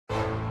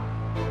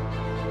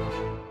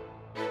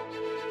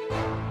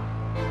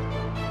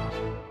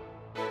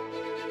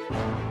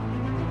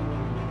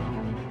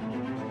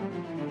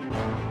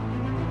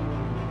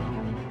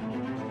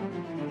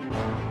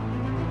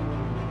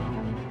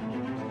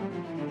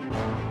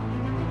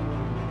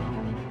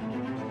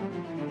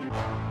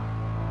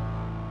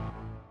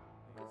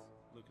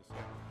Lucas.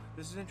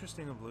 This is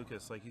interesting of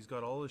Lucas. Like, he's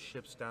got all his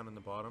ships down in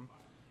the bottom,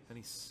 and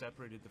he's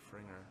separated the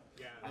Fringer.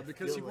 Yeah,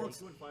 because he wants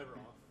 2 and 5 are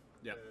off.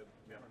 Yeah.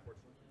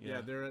 Unfortunately.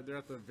 Yeah, they're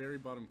at the very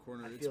bottom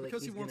corner. It's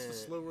because he wants to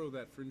slow roll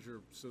that Fringer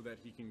so that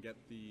he can get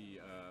the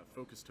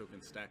focus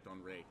token stacked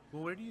on Ray.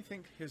 Well, where do you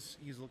think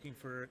he's looking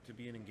for it to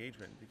be an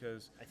engagement?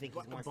 Because I think he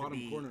wants bottom to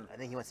be. corner. I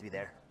think he wants to be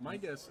there. My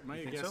guess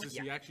so? is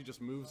he actually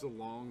just moves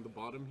along the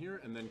bottom here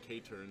and then K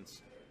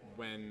turns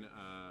when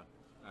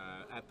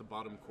at the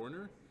bottom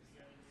corner,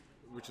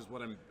 which is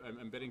what I'm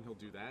betting he'll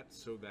do that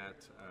so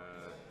that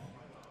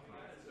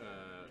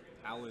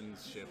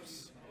Alan's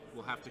ships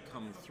will have to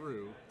come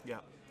through. Yeah.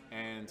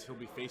 And he'll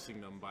be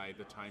facing them by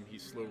the time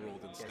he's slow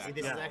rolled and stacked. See,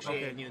 this is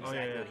actually I knew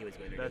exactly what he was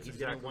going to do. That's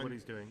exactly what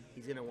he's doing.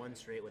 He's going to one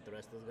straight with the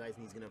rest of those guys,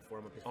 and he's going to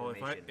form up his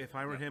formation. If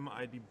I were him,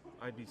 I'd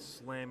be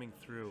slamming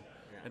through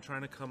and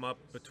trying to come up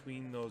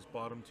between those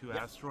bottom 2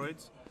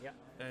 asteroids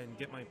and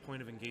get my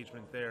point of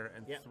engagement there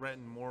and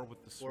threaten more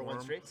with the swarm. 4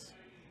 one straights.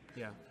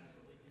 Yeah.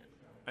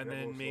 And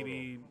then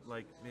maybe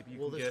you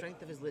well, can the get...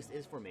 strength of his list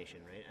is formation,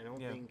 right? I don't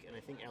think, and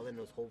I think Alan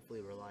was hopefully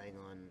relying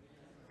on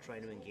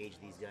trying to engage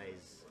these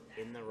guys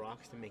in the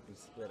rocks to make them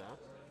split up.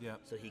 Yeah.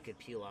 So he could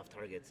peel off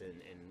targets and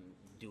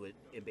do what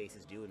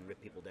bases do and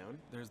rip people down.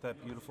 There's that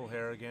beautiful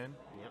hair again.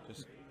 Yep.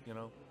 Just,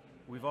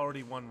 we've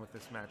already won with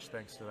this match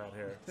thanks to that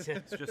hair.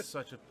 It's just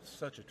such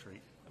a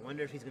treat. I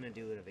wonder if he's going to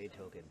do an evade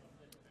token.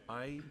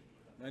 My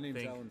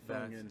name's Alan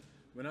Fung, and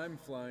when I'm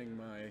flying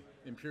my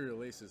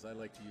Imperial Aces, I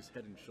like to use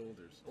Head and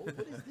Shoulders. Oh, what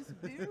is this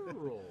barrel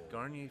roll?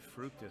 Garnier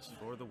Fructus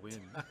for the win.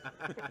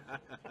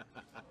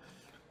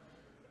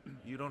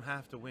 You don't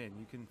have to win.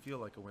 You can feel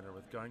like a winner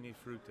with Garnier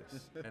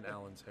Fructus and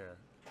Alan's hair.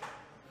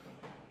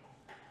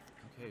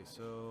 Okay,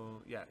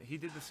 so yeah, he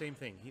did the same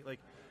thing.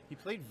 He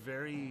played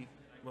very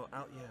well.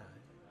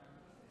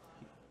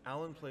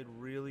 Alan played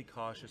really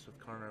cautious with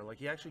Carnor. Like,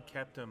 he actually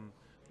kept him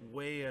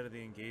way out of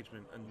the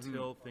engagement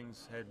until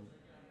things had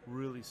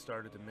really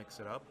started to mix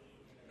it up.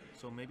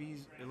 So maybe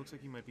it looks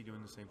like he might be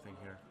doing the same thing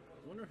here.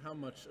 I wonder how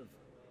much of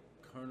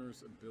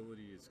Carnor's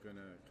ability is going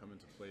to come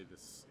into play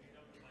this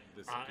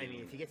I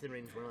mean, if he gets in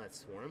range 1 of that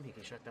swarm, he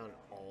can shut down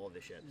all of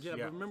the ships. Yeah,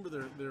 but remember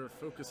they're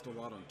focused a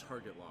lot on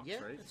target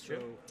locks, right? That's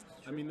true. So,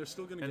 I mean, they're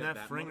still going to get that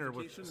that Fringer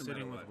with modification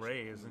sitting with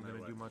Ray isn't going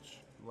to do much. much,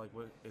 like,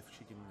 if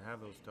she can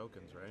have those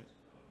tokens, right?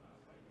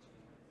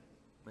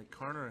 Like,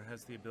 Carnor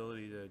has the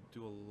ability to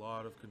do a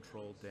lot of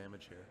controlled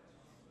damage here,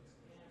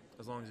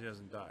 as long as he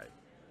doesn't die.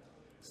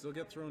 Still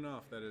get thrown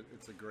off that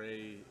it's a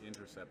gray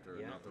interceptor,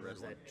 not the red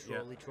one. That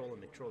trolly troll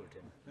and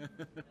McTrollerton.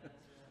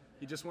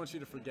 He just wants you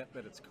to forget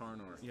that it's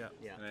Carnor. Yeah.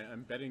 And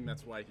I'm betting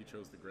that's why he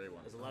chose the gray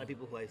one. There's a lot of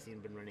people who I've seen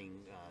been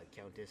running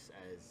Countess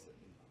as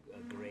a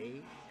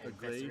gray and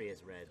Vessery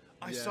as red.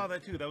 I saw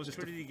that too. That was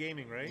Trinity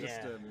Gaming, right?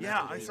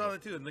 Yeah. I saw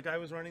that too. And the guy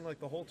was running like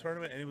the whole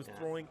tournament, and he was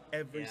throwing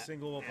every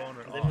single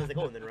opponent. Then he was like,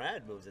 and then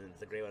Rad moves in, and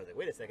it's the gray one. I was like,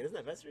 wait a second,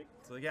 isn't that Vessery?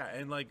 So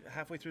and like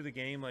halfway through the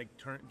game, like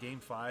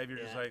game 5, you're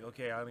just like,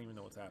 okay, I don't even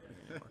know what's happening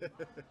anymore.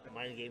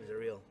 Mind games are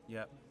real.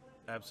 Yeah,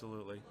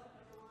 absolutely.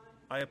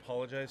 I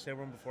apologize to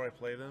everyone before I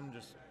play them,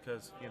 just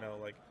because,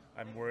 like,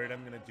 I'm worried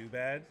I'm going to do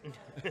bad.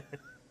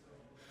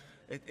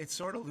 It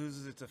sort of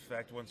loses its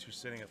effect once you're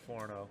sitting at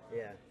 4-0.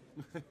 Yeah.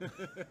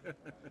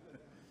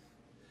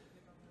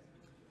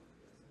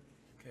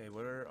 Okay,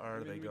 where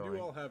are they going? We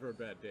do all have our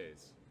bad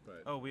days,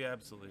 but... Oh, we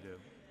absolutely do.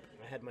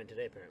 I had mine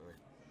today, apparently.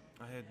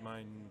 I had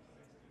mine...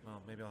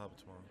 Well, maybe I'll have it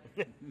tomorrow.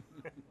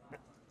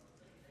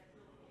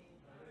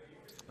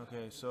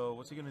 Okay, so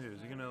what's he going to do?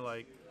 Is he going to,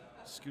 like,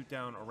 scoot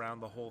down around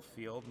the whole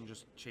field and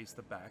just chase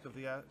the back of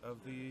the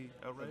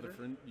outrider?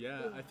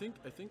 I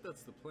think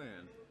that's the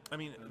plan. I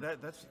mean,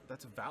 that's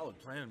a valid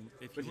plan.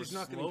 But he's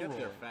not going to get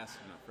there fast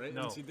enough, right?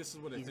 No. And see, this is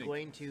what I think. He's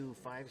going to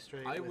 5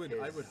 straight. I would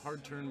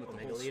hard turn with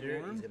Omega the whole Leader.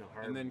 swarm, He's gonna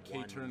hard and then K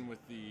 1. turn with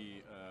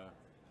the.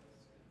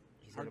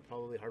 He's going to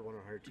probably hard 1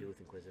 or hard 2 with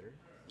Inquisitor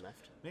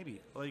left.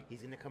 Maybe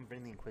He's going to come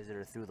bring the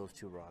Inquisitor through those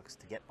 2 rocks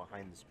to get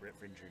behind the sprint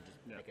Fringer and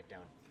just make it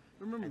down.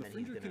 Remember, the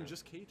Fringer can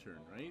just K turn,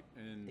 right?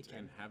 And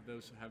have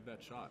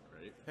that shot,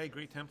 right? Hey,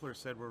 Great Templar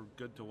said we're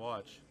good to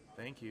watch.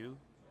 Thank you.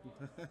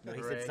 No,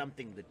 he said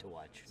something good to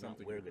watch.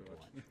 Something we're good to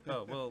watch.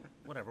 Oh, well,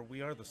 whatever.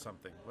 We are the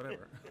something.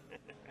 Whatever.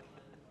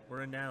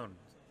 We're a noun,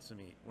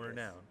 Sumeet. We're a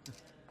noun.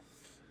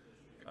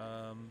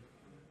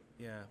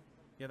 Yeah,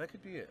 that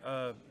could be it.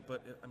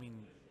 But I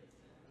mean,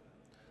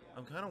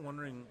 I'm kind of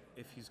wondering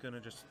if he's going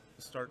to just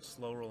start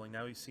slow rolling.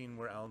 Now he's seen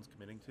where Alan's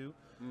committing to.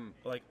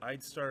 Like,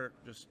 I'd start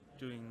just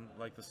doing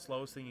like the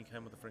slowest thing you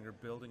can with the Fringer,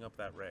 building up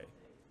that ray.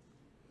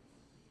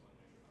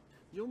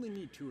 You only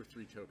need 2 or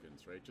 3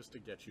 tokens, right, just to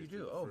get you. You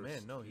do. Oh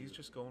man, no, he's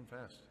just going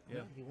fast.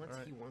 Yeah, he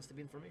wants to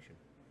be in formation.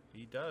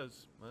 He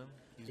does. Well,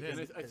 he's in.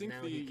 in. I think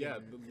laying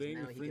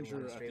the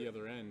Fringer at the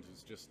other end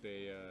is just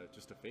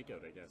a fake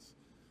out, I guess.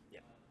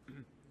 Yeah.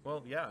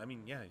 Well, yeah. I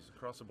mean, yeah, he's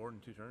across the board in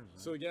 2 turns.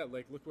 So yeah,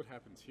 like look what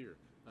happens here.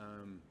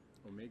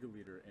 Omega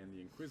Leader and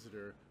the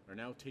Inquisitor are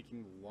now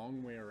taking the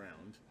long way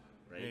around,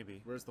 right?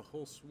 Maybe. Whereas the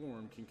whole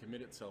swarm can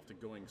commit itself to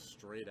going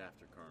straight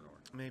after Carnor.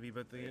 Maybe,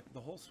 but the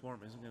whole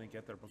swarm isn't going to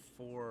get there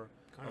before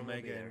Carnor won't be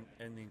Omega there.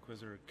 and the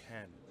Inquisitor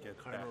can get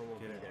Carnor back. won't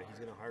be get it. there. He's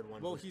going to hard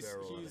one Well, boost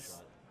barrel on a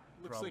shot.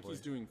 looks like Probably.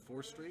 he's doing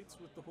 4 straights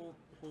with the whole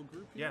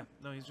group Yeah, here.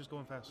 no, he's just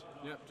going fast.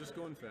 Yeah, just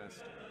going fast.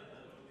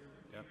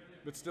 Yep.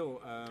 But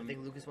still, I think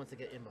Lucas wants to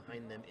get in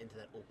behind them into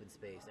that open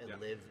space and Yeah.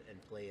 live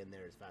and play in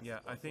there as fast Yeah,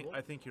 as possible.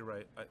 I think you're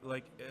right.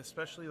 Like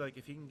especially like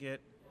if he can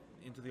get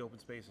into the open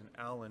space and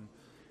Alan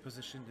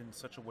positioned in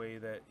such a way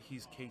that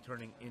he's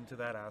K-turning into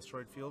that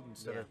asteroid field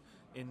instead of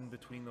in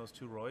between those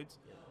 2 roids,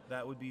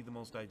 that would be the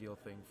most ideal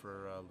thing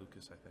for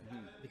Lucas, I think.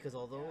 Because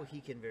although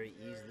he can very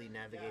easily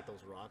navigate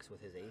those rocks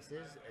with his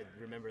aces,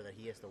 remember that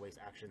he has to waste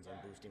actions on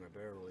boosting or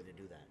barrel rolling to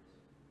do that.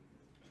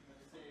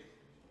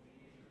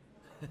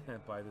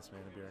 Buy this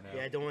man a beer now.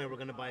 Yeah, don't worry, we're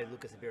going to buy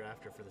Lucas a beer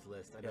after for this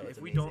list. I know Yeah, it's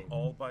if we amazing. don't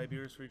all buy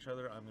beers for each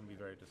other, I'm going to be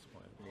very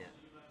disappointed. Yeah.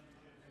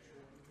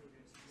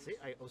 See,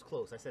 I was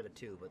close. I said a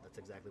 2, but that's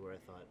exactly where I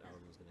thought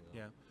Alan was going to go.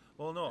 Yeah.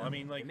 Well, no, I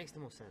mean, like, It makes the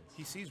most sense.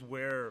 he sees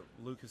where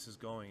Lucas is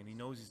going, and he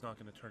knows he's not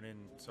going to turn in,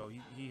 so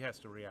he has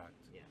to react.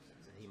 Yeah,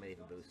 so he might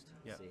even boost.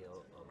 Yeah. See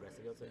how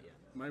aggressive he'll say? Yeah.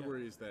 my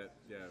worry is that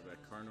that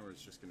Carnor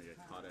is just going to get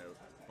caught out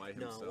by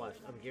No, himself. watch.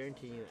 I'm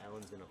guaranteeing you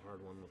Alan's going to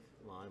hard one with,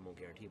 well, I won't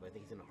guarantee, but I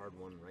think he's going to hard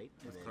one right.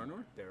 With and then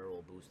Carnor?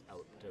 barrel boost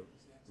out to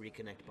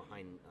reconnect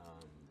behind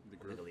The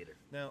group? Omega Leader.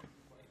 Now,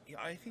 yeah,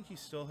 I think he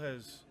still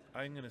has,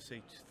 I'm going to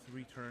say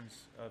 3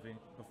 turns of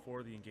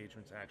before the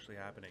engagement's actually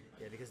happening.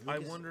 Yeah, because I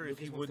Lucas, wonder Lucas if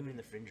he wants wouldn't. to bring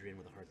the Fringer in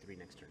with a hard 3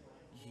 next turn.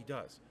 He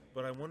does,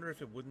 but I wonder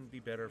if it wouldn't be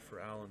better for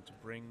Alan to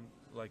bring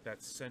like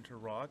that center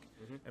rock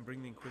and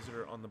bring the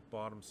Inquisitor on the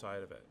bottom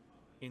side of it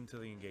into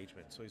the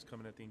engagement. So he's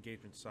coming at the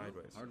engagement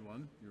sideways. Hard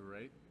one, you're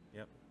right.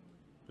 Yep.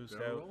 Boost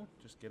Barrel out. roll?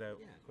 Just get out.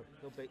 Yeah, of course.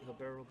 He'll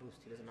barrel boost.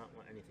 He does not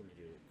want anything to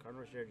do.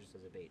 Carnor's there just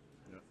as a bait.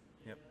 Yeah.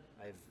 Yep.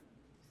 I've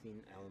seen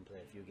Alan play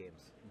a few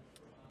games.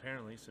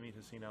 Apparently, Sumeet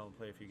has seen Alan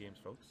play a few games,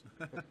 folks.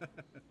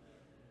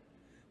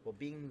 Well,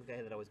 being the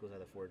guy that always goes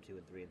either 4-2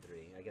 and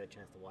 3-3, I get a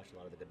chance to watch a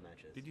lot of the good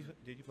matches. Did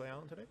you play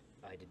Alan today?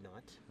 I did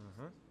not.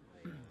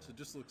 So it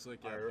just looks like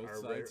Our- both our-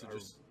 sides our- are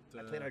just.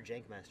 I played our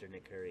Jank Master,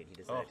 Nick Curry, and he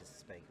decided to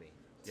spank me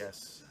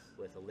Yes.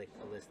 with a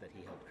list that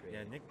he helped create.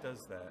 Yeah, Nick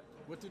does that.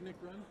 What did Nick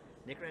run?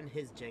 Nick ran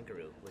his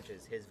Jankaroo, which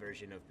is his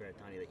version of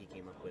Peritani that he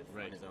came up with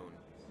Right. on his own.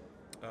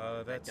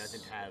 That's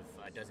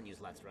That doesn't use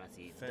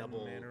Latstrasi. It's Fen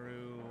double,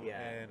 Manaru yeah.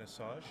 and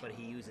Asajj. but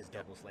he uses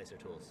double slicer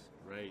tools.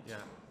 Right.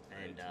 Yeah.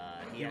 And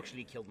he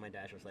actually killed my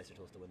dash with slicer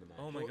tools to win the match.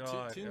 Oh my Well,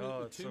 god. Tim,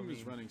 oh, it's so Tim is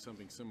mean. running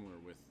something similar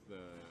with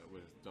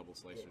double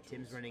slicer tools.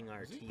 Tim's running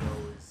our Is he?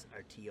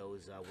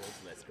 TO's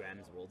worlds list,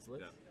 Graham's worlds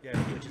list. Yeah.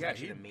 Yeah, Which is yeah,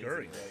 actually he an amazing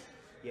Gurry. list.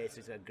 Yeah, so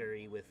he's got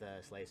Gurry with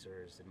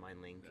slicers and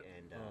mind link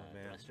and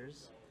man.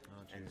 thrusters,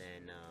 Oh, and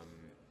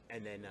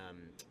jeez.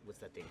 then what's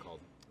that thing called?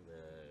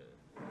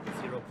 The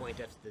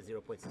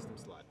 0-point system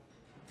slot,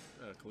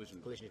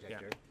 Collision. collision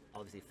detector.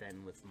 Obviously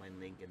Fen with mind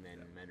link and then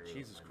Manaru.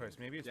 Jesus Mind Christ,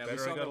 maybe it's Yeah, we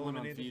better saw I got that one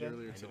on eliminated feed then?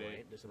 earlier Link. I know, today.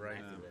 right? There's some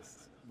Right. nasty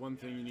lists. One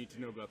thing you need to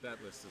know about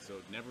that list is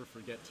so never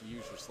forget to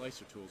use your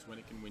slicer tools when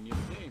it can win you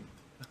the game.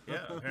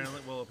 Yeah,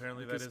 apparently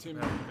that Because is Tim-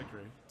 the path to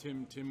victory.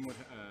 Tim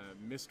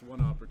missed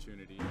one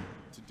opportunity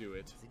to do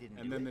it, He didn't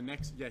and do then it? the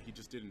next he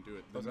just didn't do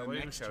it. Was Then that why the you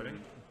were next shouting?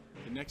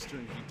 turn, the next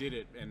turn he did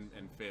it and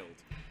failed.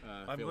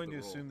 I'm failed going the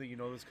to roll. assume that you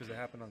know this because it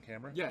happened on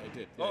camera. Yeah, it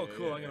did. Oh, Yeah,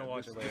 cool, yeah, I'm gonna yeah.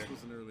 watch this, it later. This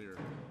was an earlier,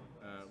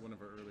 one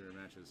of our earlier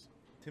matches.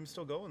 Tim's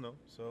still going though,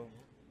 so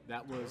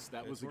That was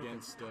It's working.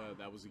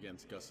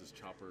 against Gus's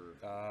chopper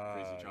Ah,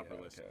 crazy chopper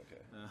yeah, list.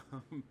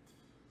 okay.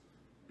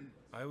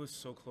 I was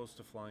so close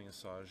to flying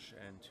Asajj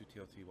and 2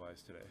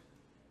 TLTYs today.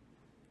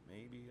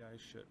 Maybe I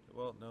should.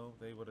 Well, no,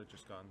 they would have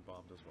just gotten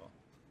bombed as well.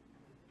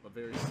 A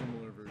very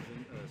similar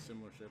version,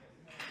 similar ship.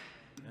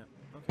 Yeah.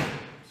 Okay.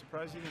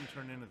 Surprised you didn't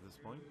turn in at this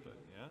point, but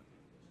yeah.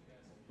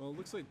 Well, it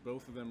looks like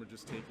both of them are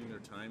just taking their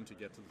time to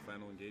get to the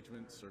final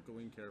engagement,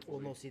 circling carefully.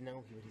 Well, no, see now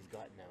what he's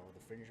got now, the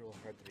Fringer will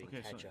hard 3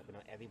 Okay, catch so- up, and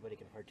now everybody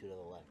can hard 2 to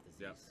the left.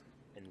 Yeah.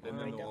 And And right then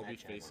down they'll all that be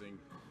channel. facing.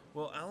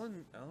 Well,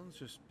 Alan's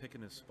just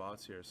picking his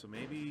spots here, so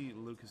maybe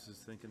Lucas is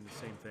thinking the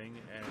same thing,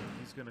 and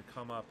he's going to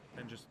come up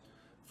and just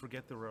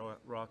forget the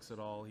rocks at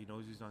all. He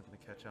knows he's not going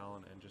to catch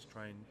Alan, and just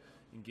try and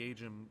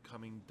engage him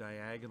coming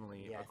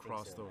diagonally Yeah, I think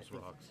across so. those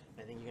rocks.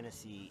 I think you're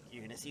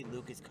gonna see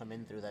Lucas come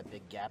in through that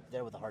big gap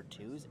there with the hard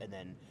 2s, and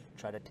then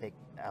try to take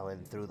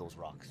Alan through those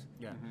rocks.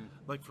 Yeah,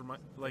 like for my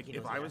he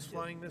if knows I he was has to.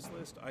 flying this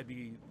list, I'd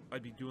be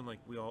doing like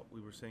we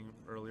were saying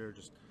earlier,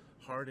 just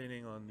hard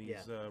inning on these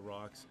Yeah.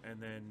 rocks,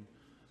 and then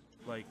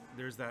like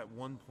there's that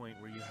one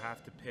point where you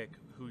have to pick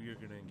who you're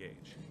going to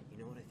engage. You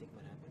know what I think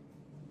might happen?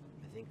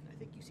 I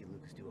think you see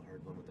Lucas do a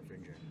hard one with the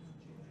Fringer.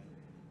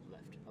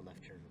 A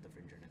left turn with the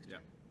Fringer next Yeah.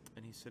 turn.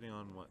 And he's sitting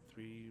on what,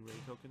 3 ray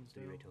tokens?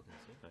 3 now? ray tokens.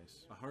 Yeah.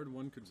 Nice. A hard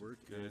one could work.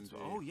 Good. And So- a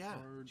oh yeah,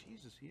 hard-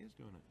 Jesus, he is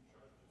doing it.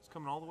 He's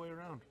coming all the way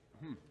around.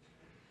 Yeah,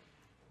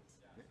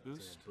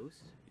 Boost. so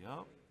boost. Yep.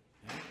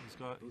 Yeah, he's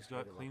got Boost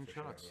target lock clean for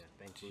sure, shots. Yeah,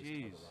 bank boost,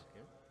 Jeez. target lock,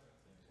 yeah.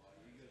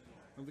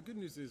 Well, the good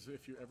news is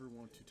if you ever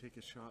want to take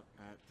a shot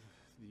at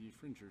the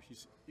Fringer,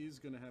 is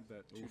going to have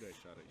that 2-dice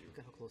shot at you. Look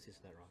at how close he is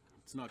to that rock.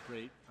 It's not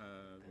great.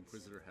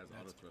 Inquisitor has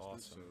auto thrusters,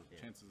 awesome.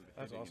 so chances of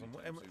That's hitting awesome.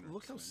 anytime And sooner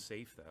look how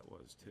slim. safe that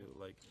was too.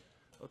 Like,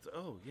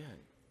 oh yeah,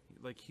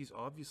 like he's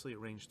obviously at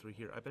range 3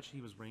 here. I bet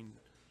you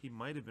he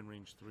might have been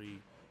range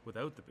 3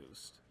 without the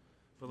boost.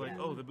 But like,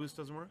 Yeah. oh, the boost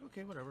doesn't work.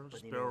 Okay, whatever. But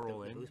Just you barrel know, roll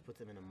the in. boost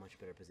puts him in a much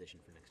better position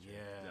for next turn.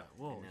 Yeah.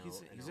 Well, And now- he's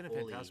and in a now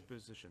Oli- fantastic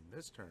position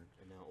this turn.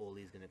 And now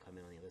Oli's going to come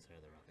in on the other side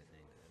of the rock, I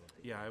think. I don't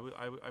think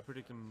Yeah, I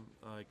predict him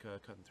like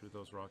cutting through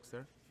those rocks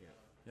there. Yeah.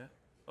 Yeah.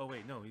 Oh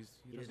wait, no, he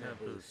doesn't have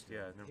boost.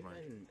 Yeah, Can never you mind.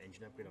 imagine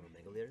engine upgrade on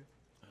Omega Leader?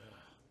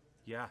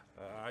 Yeah,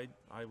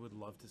 I would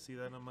love to see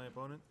that on my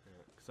opponent Yeah.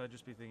 because I'd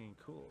just be thinking,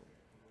 cool.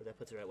 But that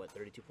puts her at what,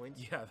 32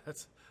 points? Yeah,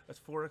 that's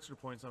 4 extra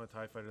points on a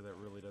TIE fighter that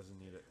really doesn't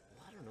need it.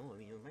 Well, I don't know. I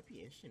mean, it might be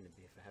interesting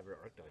to have her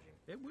arc dodging.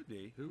 It would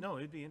be. Who? No,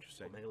 it'd be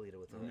interesting. Omega Leader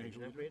with the Omega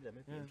engine Leader? upgrade, that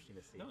might be Yeah. interesting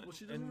to see. No, Well,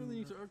 she doesn't And- really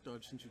need to arc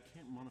dodge since you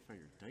can't modify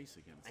your dice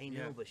against I it.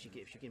 know, Yeah. but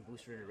if she can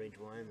boost her into range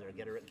 1 or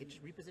get her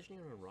just repositioning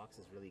her on rocks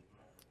is really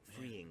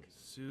freeing.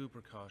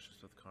 Super cautious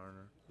with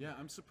Carnor. Yeah,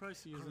 I'm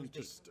surprised he Carnor's isn't bait.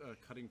 just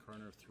cutting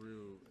Carnor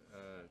through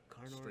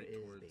Carnor straight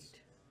is towards.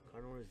 bait.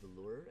 Carnor is the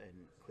lure,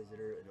 and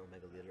Inquisitor and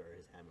Omega Leader are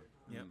his hammer.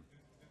 Yep.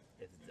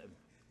 I'm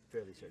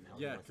fairly certain how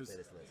he Yeah, wants to because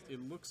play this list. it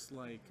looks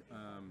like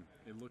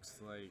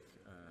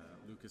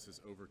Lucas has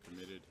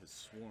overcommitted his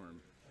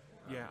swarm.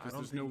 Yeah, I because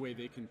don't there's no way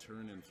they can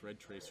turn in Thread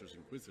Tracer's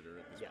Inquisitor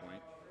at this Yeah.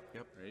 point.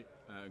 Yep. Right?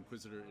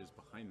 Inquisitor is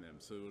behind them,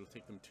 so it'll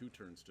take them 2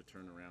 turns to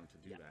turn around to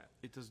do Yeah. that.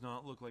 It does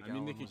not look like I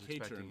mean, they Alan could was K-turn,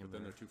 expecting but him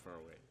then there. they're too far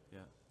away.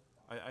 Yeah,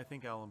 I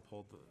think Alan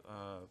pulled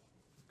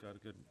got a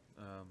good.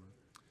 I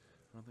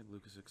don't think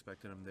Lucas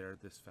expected him there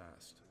this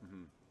fast.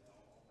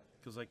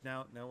 Because like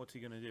now what's he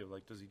gonna do?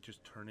 Like, does he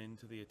just turn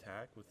into the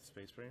attack with the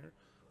Space Bringer,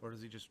 or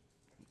does he just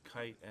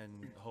kite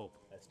and hope?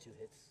 That's 2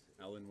 hits.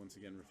 Alan once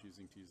again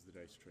refusing to use the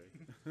dice tray.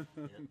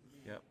 Yeah.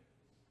 Yep.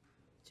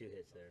 2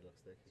 hits there, it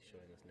looks like. He's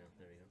showing us now.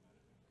 There we go.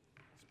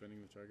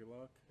 Spending the target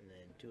lock. And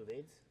then 2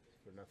 evades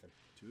for nothing.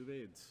 2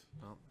 evades.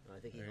 Well, I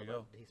think he There you held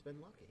go. up. Did he spend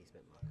luck? Yeah, he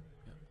spent luck.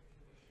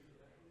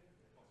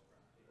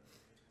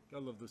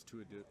 Gotta love those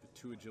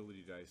two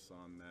agility dice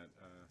on that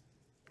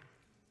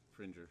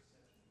Fringer.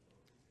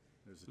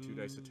 There's a 2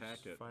 dice Who's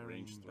attack at firing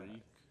range 3. back?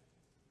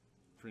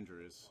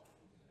 Fringer is.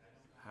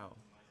 How?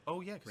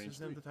 Oh yeah, because he Range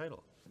doesn't have 3. the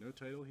title. No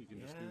title, he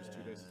can just do his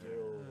 2 dice attack.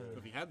 Yeah.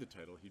 If he had the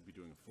title, he'd be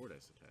doing a 4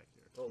 dice attack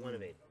here. Oh, 1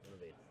 evade. 1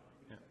 evade.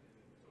 Yeah.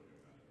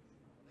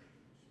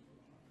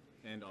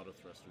 And auto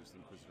thrusters. The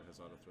Inquisitor has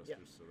auto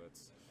thrusters, so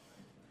that's.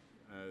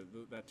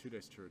 That 2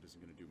 dice turret isn't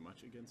going to do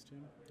much against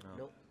him. No.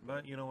 Nope.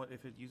 But you know what?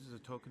 If it uses a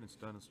token, it's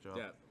done its job.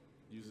 Yeah,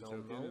 use a No,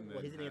 token. no. And then Well,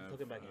 he's gonna get the have,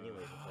 token back anyway.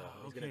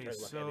 He's gonna Okay, try to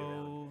luck every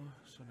round.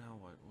 so now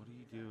what? What do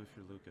you do if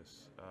you're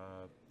Lucas?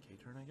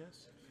 K-turn, I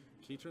guess.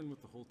 K-turn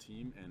with the whole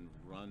team and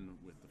run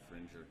with the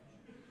Fringer,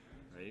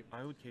 right?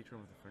 I would K-turn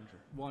with the Fringer.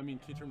 Well, I mean,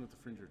 K-turn with the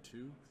Fringer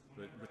too,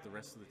 but with the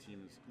rest of the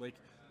team is like.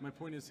 My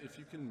point is, if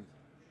you can,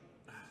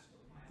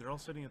 They're all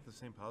sitting at the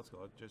same pilot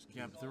squad. Just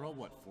yeah, but they're all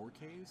what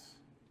 4Ks.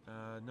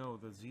 no,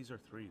 the Z's are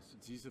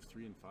 3s. Z's of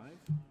 3 and 5.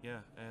 Yeah,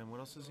 and what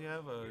else does he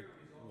have? A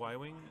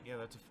Y-wing? Yeah,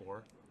 that's a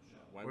 4.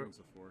 Y Where- wings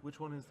of 4. Which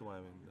one is the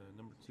Y-wing? The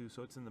number 2.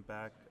 So it's in the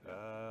back.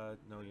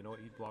 No, you know what?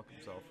 He'd block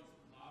himself.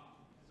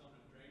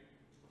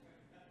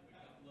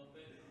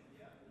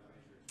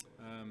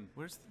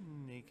 Where's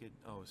the naked?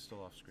 Oh, it's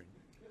still off screen.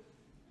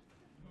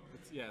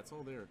 It's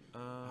all there.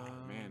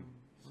 Man,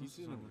 he's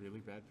in a something. really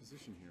bad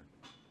position here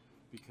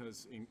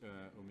because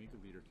Omega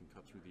Leader can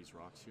cut through these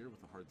rocks here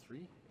with a hard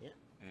 3. Yeah.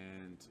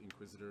 And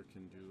Inquisitor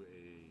can do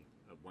a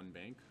 1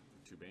 bank,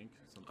 2 bank,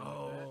 something like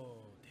Oh,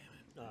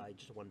 damn it.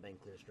 Just a 1 bank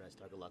clear stress,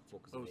 target lock,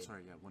 focus that. Oh, evade.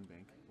 sorry, yeah, 1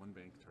 bank,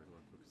 target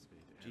lock, focus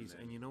evade. Jeez,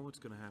 then- and you know what's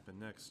going to happen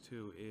next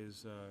too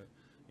is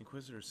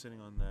Inquisitor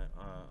sitting on that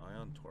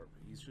ion torp.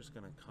 He's just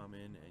going to come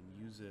in and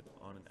use it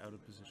on an out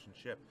of position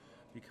ship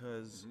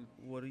because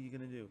what are you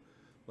going to do?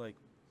 Like,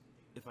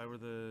 if I were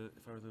the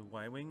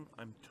Y-wing,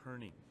 I'm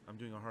turning. I'm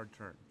doing a hard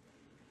turn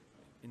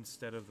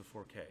instead of the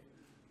 4K.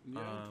 the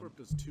Ion Torp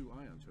does 2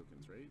 ion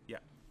tokens, right? Yeah.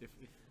 If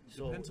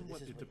So depends on this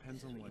what is it what-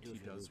 depends this is on what what you he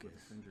do for does with the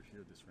Lucas. Fringer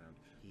here this round.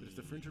 But if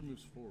the Fringer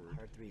moves forward,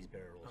 Hard 3's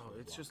barrel rolls. Oh, for a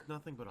it's block. just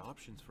nothing but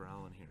options for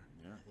Alan here.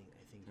 yeah. I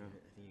think Yeah.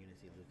 you're gonna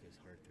see Lucas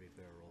hard 3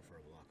 barrel roll for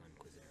a block on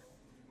Inquisitor.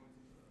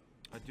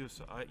 I'd do you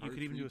Hard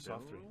could even do a 3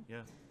 soft barrel 3. roll?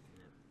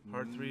 Yeah.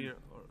 Hard 3 or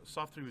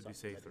soft 3 would be That'd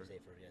safer.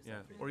 Yeah, Yeah,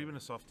 soft 3 or is even better.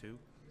 a soft 2.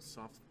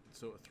 Soft,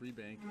 so a 3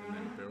 bank and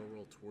then barrel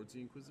roll towards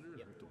the Inquisitor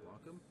Yep. to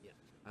block him. Yeah.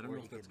 I don't Or know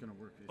he if that's could- going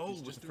to work. If Oh, he's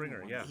with just the doing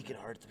Fringer, one- yeah. He could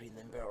hard 3 and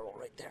then barrel roll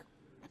right there.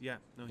 Yeah,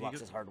 no, he Blocks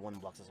could, his hard 1,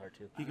 blocks his hard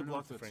 2. he I could don't know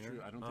block if the that's Fringer.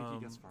 true. I don't think he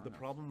gets far The enough.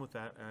 problem with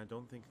that, and I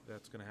don't think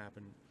that's going to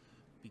happen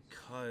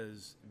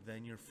because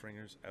then your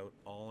Fringer's out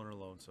all on her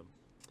lonesome.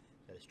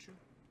 That is true.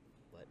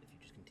 But if you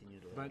just continue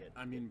to But get,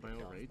 I mean, get by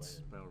picked all off rights,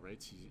 by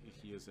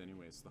he is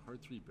anyways. The hard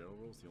 3 barrel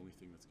roll is the only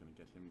thing that's going to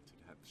get him to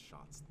have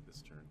shots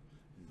this turn.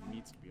 And he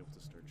needs to be able to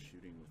start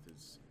shooting with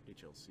his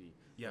HLC.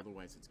 Yeah.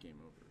 Otherwise, it's game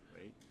over,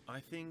 right? I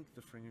think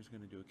the Fringer's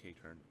going to do a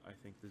K-turn. I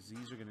think the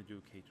Z's are going to do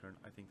a K-turn.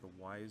 I think the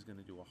Y is going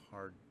to do a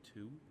hard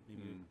 2,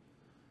 maybe,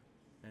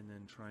 and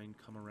then try and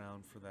come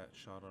around for that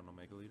shot on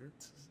Omega Leader.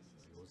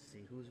 We'll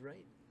see who's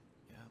right.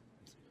 Yeah.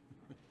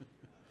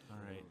 All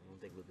right. I don't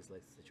think Lucas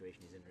likes the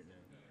situation he's in right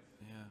now.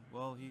 Yeah.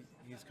 Well,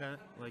 he's kind of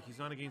like he's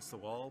not against the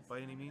wall by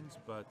any means,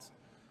 but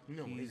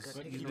No, he's got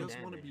But taken he some does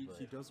want to damage, be. but-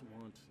 He does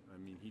want. I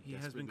mean, he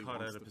has been desperately caught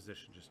wants out of the-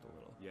 position just a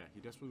little. Yeah, he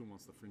desperately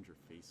wants the Fringer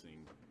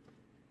facing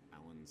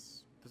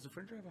Alan's. Does the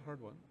Fringer have a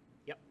hard one?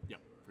 Yep. Yeah,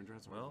 Fringer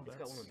has a Well, hard He's one.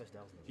 got one of the best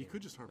dials in the He game.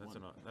 could just hard That's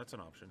one. that's an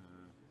option.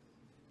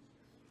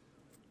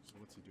 So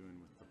what's he doing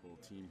with the whole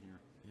team here?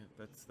 Yeah,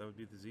 that would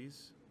be the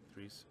Z's.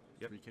 Threes.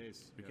 Yep.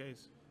 3Ks. 3Ks.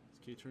 Is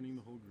K turning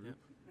the whole group?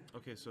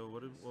 Okay, so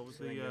what was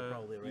So then you're the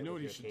probably right You know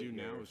with what you your should Kate- do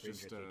now your is Fringer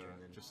Kate turn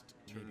then. just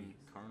turn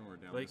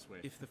Carnor down like this way.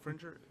 if the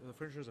Fringer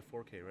is a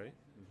 4K, right?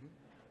 Mm-hmm.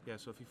 Yeah,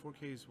 so if he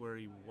 4Ks where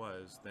he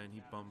was, then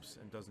he bumps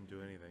and doesn't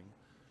do anything.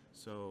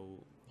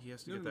 So he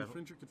has to no, get no, that.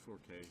 Fringer could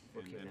 4K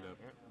 4K and end now, up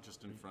yeah.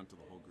 just in front of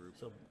the whole group.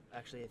 So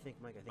actually, I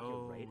think Mike, I think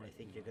Oh, you're right. I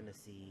think you're gonna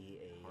see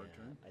a Hard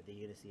turn? I think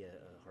you're gonna see a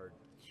hard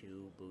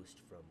 2 boost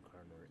from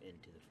Carnor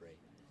into the fray.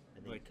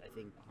 Like, I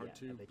think hard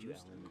yeah, 2 I bet you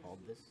boost? Alan called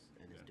this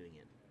and is Yeah. doing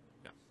it.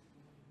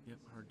 Yep,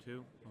 hard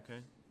 2.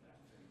 Okay.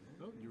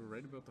 Oh, you were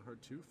right about the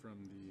hard 2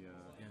 from the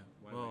Yeah.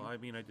 Y Well, wing. I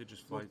mean, I did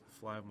just fly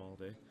them all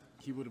day.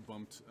 He would have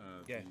bumped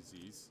Yeah. the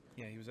Z's.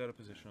 Yeah, he was out of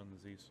position on the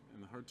Z's.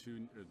 And the hard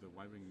 2, or the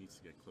Y-Wing needs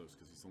to get close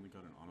because he's only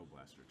got an auto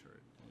blaster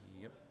turret.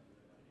 Yep.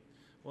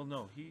 Well,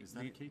 no, Is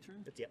that a K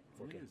turn? It's yep,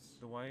 It 4K. is.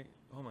 the Y.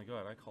 Oh my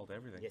God, I called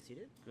everything. Yes, you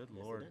did. Good Yes,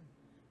 you Lord. did.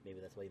 Maybe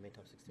that's why you made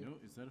top 16. No,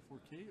 is that a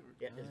 4K? Or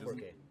Yeah, he it's doesn't-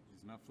 4K.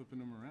 He's not flipping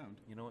them around.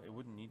 You know, it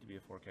wouldn't need to be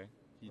a 4K.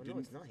 He Oh, didn't. no,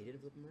 it's not. He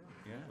didn't flip him around.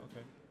 Yeah.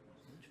 Okay.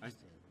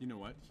 Interesting. You know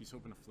what? He's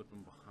hoping to flip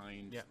him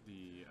behind Yeah.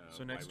 the.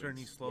 So next turn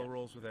he Y-Wings. slow Yeah.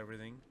 rolls with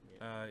everything.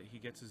 Yeah. He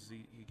gets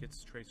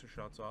his tracer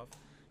shots off.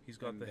 He's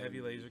got And the heavy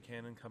then- laser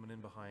cannon coming in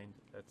behind.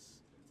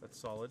 That's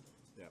solid.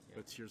 Yeah,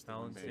 but here's the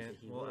Alan one bang.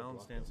 He would've Alan's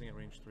blocked dancing at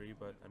range 3,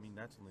 but I mean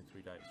that's only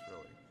 3 dice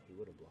really. He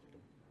would have blocked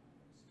him.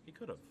 He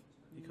could have.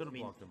 He could have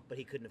blocked him. But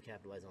he couldn't have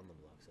capitalized on the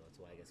block, so that's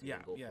why I guess he Yeah,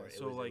 didn't go yeah. for it.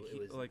 So it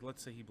was, like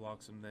let's say he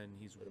blocks him, then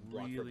he's Would've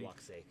blocked for really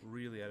block's sake.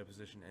 really out of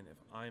position. And if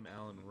I'm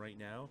Alan right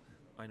now,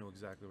 I know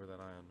exactly where that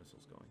ion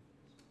missile's going.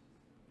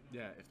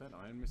 Yeah, if that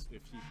iron miss,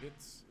 if he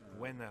hits.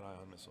 When that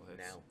ion missile hits.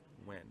 Now.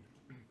 When?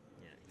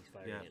 yeah, he's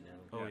firing Yeah. it now.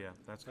 Oh yeah,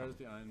 that's coming. Fires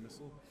the iron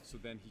missile, so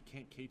then he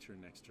can't K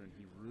turn next turn.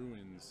 He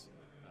ruins.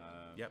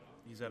 Yep,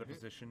 he's out of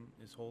position.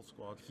 His whole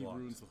squad's He blocked.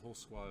 ruins the whole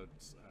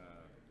squad's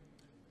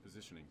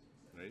positioning,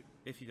 right?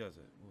 If he does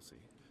it, we'll see.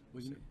 Well,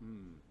 We'll you see.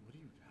 know, what do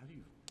you? How do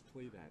you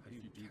play that? How do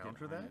if you do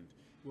counter get that? ironed?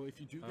 Well, if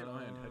you do get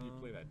ironed, how do you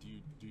play that? Do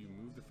you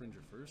move the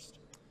Fringer first?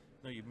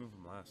 No, you move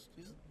him last.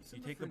 Isn't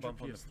You take the Fringer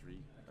bump on the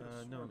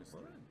PS3. no,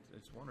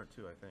 it's 1 or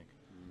 2, I think.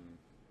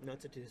 No,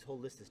 it's his whole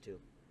list is 2.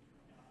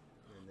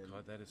 And then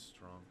God, that is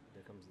strong.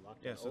 there comes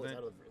lockdown. Yeah, so oh, then-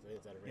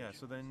 it's out of range. Yeah,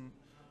 so then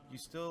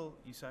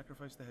you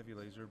sacrifice the heavy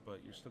laser, but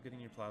you're still getting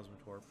your plasma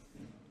torp.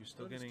 You're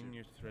still That is getting true.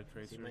 your thread See,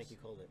 tracers. Mike, you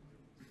called it.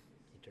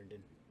 He turned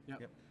in. Yeah.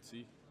 Yep.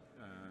 See,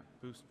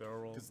 Boost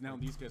barrel roll. because now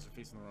these guys are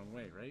facing the wrong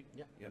way, right?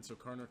 Yeah. And so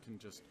Carnor can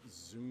just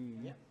zoom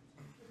Yeah.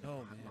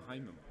 Oh man,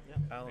 behind them. Yeah.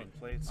 Alan,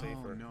 play it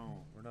safer. Oh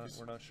no, We're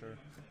not sure.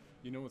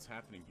 You know what's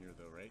happening here,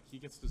 though, right? He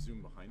gets to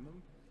zoom behind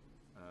them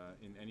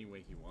in any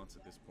way he wants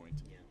at this point.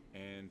 Yeah.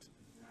 And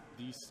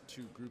these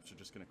two groups are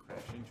just going to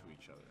crash into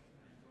each other,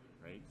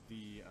 right?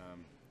 The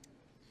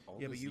all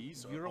Yeah, the but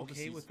Zs are- you're all the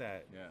okay Zs with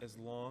that Yeah. as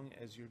long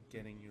as you're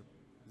getting your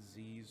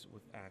Z's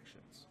with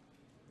actions.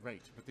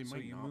 Right, but they So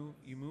might you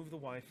not. move the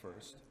Y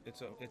first.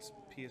 It's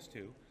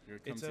PS2. Here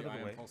comes it's out the of the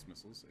ion way. pulse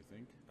missiles, I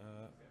think.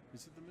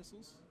 Is it the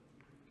missiles?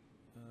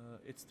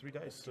 It's 3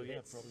 dice. So two yeah,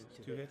 hits. probably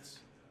Two 2 hits.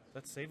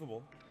 That's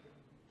savable.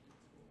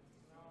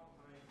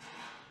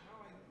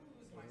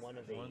 1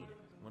 of 8.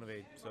 One of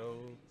 8. So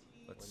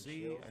let's One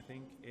see. shield. I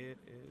think it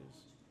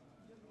is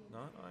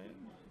not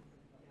iron.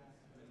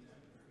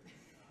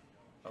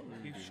 Oh,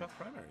 he shot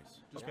primaries.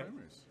 Just Okay.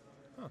 primers.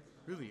 Huh.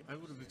 Really, I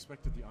would have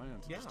expected the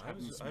ion to Yeah, just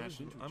have them smash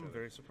into each I'm other.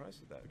 very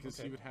surprised at that. Because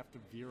okay. he would have to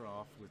veer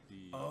off with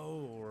the.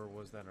 Oh, or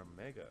was that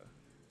Omega?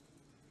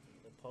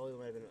 Probably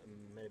might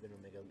have been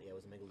Omega. Yeah, it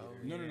was Omega Leader. Oh,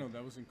 No, yeah. no,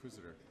 that was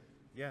Inquisitor.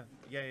 Yeah.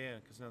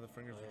 Because now the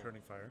Fringer's Oh, yeah.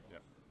 returning fire. Yeah.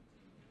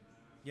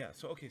 Yeah.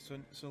 So okay.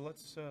 So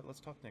let's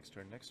talk next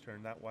turn. Next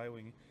turn, that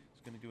Y-wing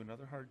is going to do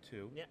another hard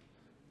 2. Yeah.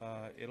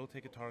 It'll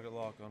take a target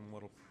lock on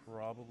what'll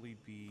probably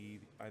be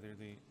either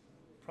the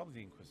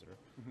Inquisitor.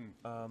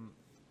 Mm-hmm.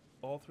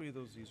 All 3 of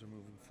those Z's are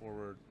moving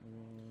forward.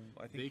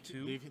 I think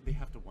 2. They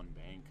have to one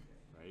bank,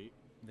 right?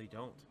 They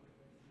don't.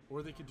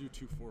 Or they could do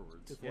 2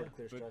 forwards. 2 forward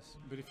clear But, stress.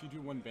 but if you do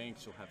one bank,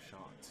 she'll have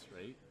shots,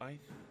 right? I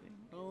think.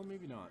 Oh,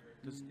 maybe not.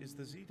 Is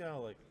the Z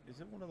dial like? Is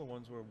it one of the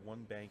ones where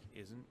one bank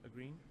isn't a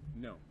green?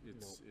 No, it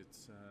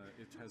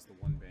has the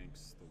one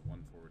banks, the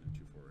 1 forward and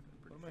 2 forward. I'm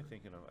pretty What am I sure.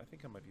 thinking of? I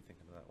think I might be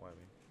thinking of that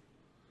Y-wing.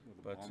 Well,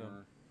 the but,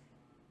 bomber.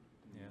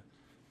 Yeah.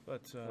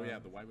 But Oh yeah,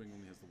 the Y-wing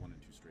only has the 1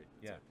 and 2 straight.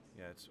 That's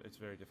yeah, it. it's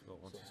very difficult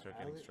once So you start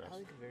getting Alan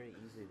stressed. could very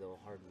easily go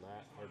hard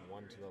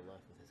 1 to the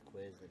left with his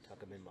quiz, then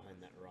tuck him in behind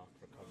that rock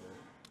for cover.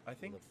 I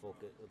think. with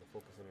the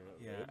focus on it.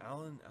 Yeah,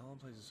 Alan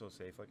plays it so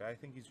safe. Like I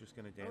think he's just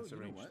gonna dance you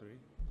at know range what? 3.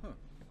 Huh.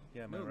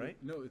 Yeah, am I No, right?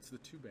 no, it's the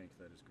 2 bank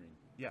that is green.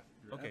 Yeah.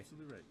 You're Okay.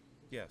 absolutely right.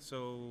 Yeah.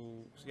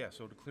 So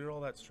to clear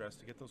all that stress,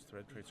 to get those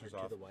thread tracers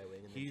Hard off, to the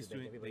Y-wing and then he's two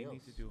bank doing. everybody They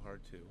need to else. do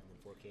hard 2. And then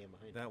 4K in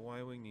behind. That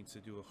Y-wing needs to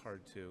do a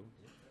hard 2.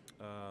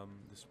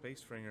 The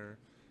Space Fringer,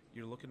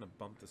 you're looking to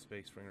bump the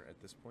Space Fringer at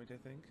this point, I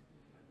think.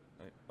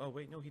 Oh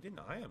wait, no, he didn't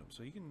eye on him,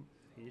 so he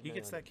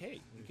gets that K.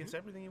 He gets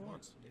everything he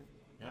wants.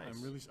 Yeah,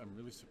 Nice. I'm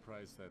really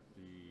surprised that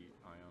the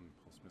ion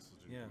pulse missiles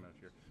didn't Yeah. come out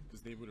here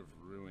because they would have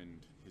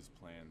ruined his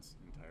plans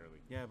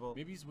entirely. Yeah, well,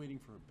 Maybe he's waiting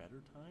for a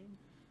better time.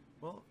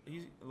 well,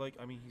 he's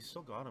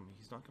still got him.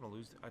 He's not going to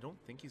lose. I don't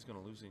think he's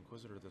going to lose the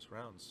Inquisitor this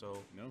round.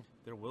 So No,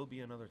 there will be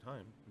another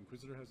time.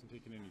 Inquisitor hasn't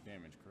taken any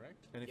damage,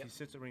 correct? And if Yep. he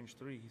sits at range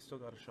 3, he's still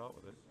got a shot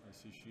with it. I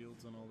see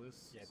shields and all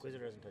this. Yeah,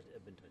 Inquisitor hasn't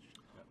been touched.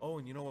 Oh,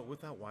 and you know what?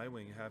 With that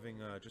Y-wing having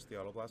just the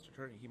auto blaster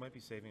turret, he might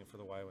be saving it for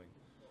the Y-wing,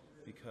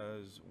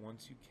 because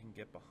once you can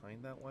get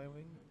behind that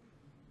Y-wing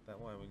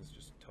is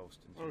just toast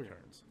in 2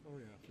 turns. Oh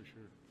yeah, for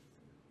sure.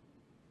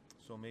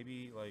 So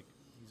maybe like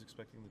he's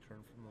expecting the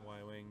turn from the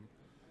Y-wing,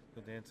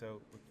 he'll dance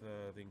out with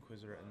the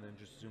Inquisitor, and then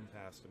just zoom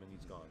past him, and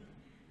he's gone.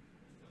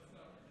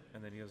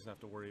 And then he doesn't have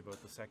to worry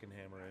about the second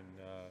hammer in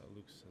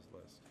Lucas's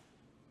list.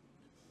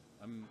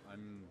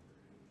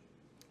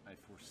 I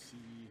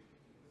foresee.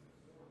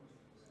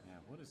 Yeah,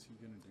 what is he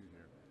gonna do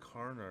here?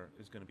 Carnor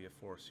is going to be a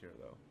force here,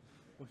 though.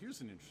 Well,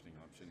 here's an interesting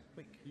option.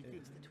 Wait, He could-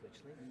 Is the Twitch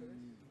link for this?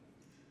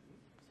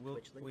 Well,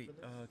 Twitch link wait,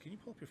 for this? can you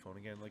pull up your phone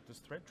again? Like, does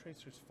Thread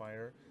Tracers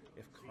fire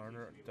if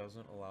Carnor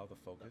doesn't allow the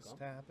focus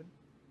to happen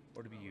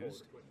or to be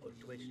used? Oh,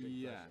 Twitch.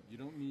 Yeah, you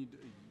don't need.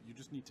 You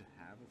just need to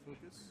have a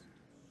focus.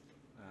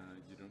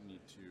 You don't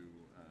need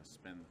to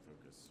spend the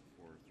focus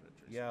for thread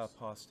tracers. Yeah,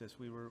 Postus,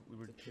 we were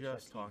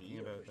just talking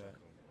about that.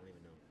 I don't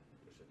even know.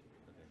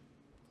 Okay.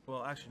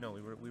 Well, actually, no,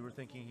 we were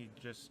thinking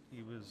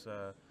he was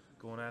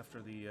going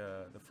after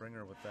the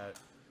Fringer with that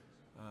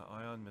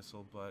ion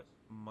missile, but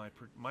my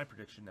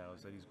prediction now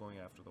is that he's going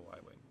after the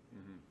Y-wing.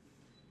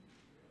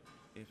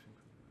 If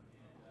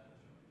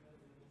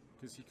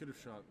Because he could have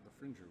shot the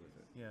Fringer with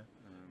it. yeah,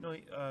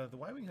 no, the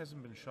Y-wing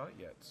hasn't been shot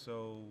yet,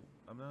 so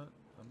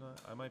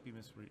I might be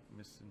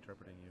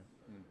misinterpreting you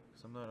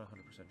because I'm not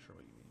 100% sure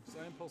what you mean. So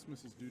ion pulse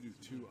missiles do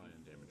 2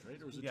 ion damage,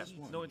 right? Or is it Yeah, just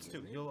 1? no, it's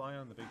 2. He'll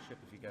ion the big ship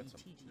if he gets him.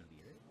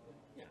 VTTV, right?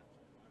 Yeah.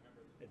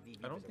 At VV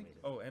I don't for some think.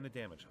 reason. Oh, and a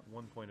damage,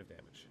 1 point of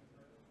damage.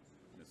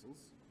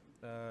 missiles.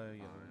 Yeah,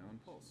 Ion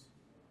pulse.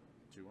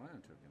 2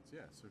 ion tokens.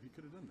 Yeah, so he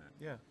could have done that.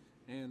 yeah.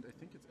 And I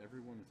think it's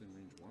everyone within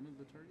range 1 of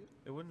the target.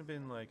 It wouldn't have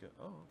been like,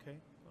 oh, okay,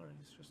 all right,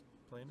 he's just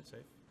playing it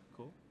safe.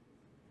 Cool.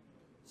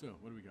 So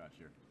what do we got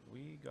here?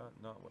 We got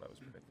not what I was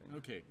predicting.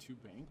 Okay, 2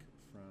 bank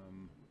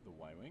from the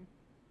Y-wing,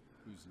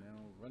 who's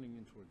now running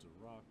in towards a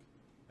rock.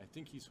 I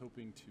think he's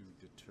hoping to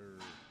deter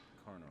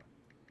Carnor.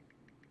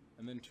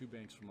 And then 2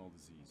 banks from all the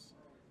Z's,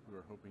 who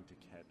are hoping to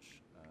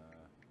catch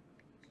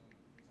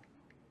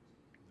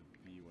the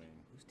B-wing.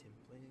 Who's Tim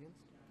playing against?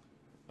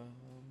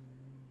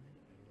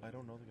 I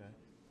don't know the guy.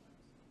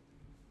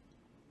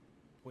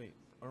 Wait,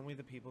 aren't we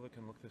the people that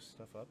can look this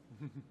stuff up?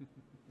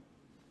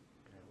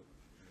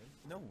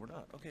 No, we're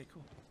not. Okay,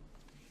 cool.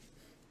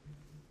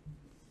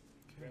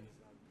 Okay.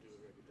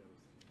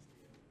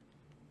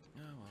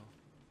 Oh well.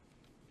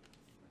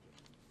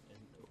 And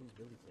who's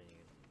Billy playing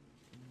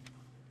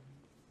against?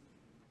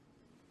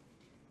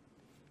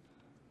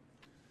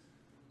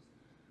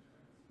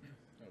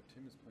 Oh,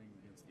 Tim is playing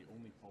against the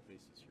only Paul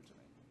Basis here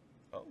tonight.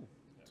 Oh,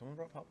 someone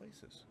brought Pop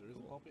Aces. There is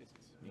a Paul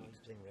Basis. No,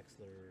 he's playing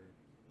Rexler.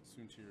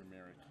 Soontir,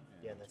 Merrick,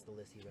 and Yeah, that's the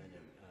list he ran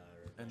in.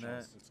 And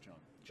John. that It's John.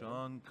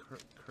 John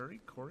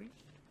Curry? Curry.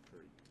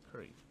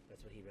 Curry.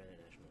 That's what he ran at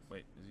Nationals.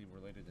 Wait, is he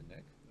related to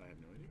Nick? I have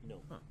no idea. No.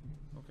 Huh.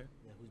 Okay.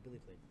 Yeah, who's Billy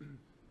playing?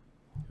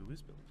 Who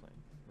is Billy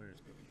playing? Where is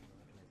Billy? I don't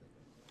recognize that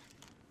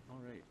guy.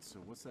 All right, so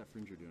what's that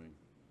Fringer doing?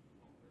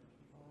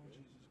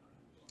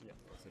 Yeah.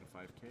 Is it a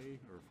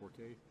 5K or a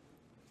 4K?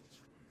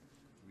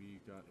 We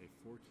got a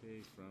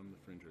 4K from the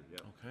Fringer. Yeah.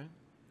 Okay.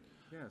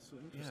 Yeah. So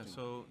Yeah,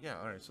 interesting.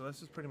 all right, so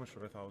this is pretty much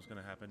what I thought was going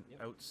to happen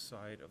Yep.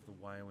 outside of the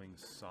Y-wing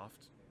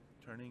soft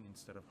turning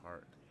instead of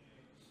hard.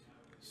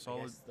 I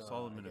Solid guess the-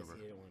 solid I guess maneuver.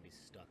 he didn't want to be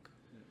stuck.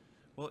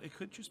 Well, it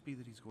could just be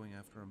that he's going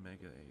after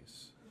Omega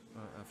Ace,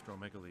 after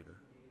Omega Leader.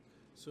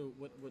 So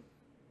what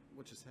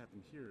just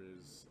happened here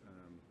is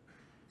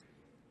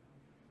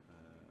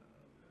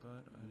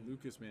But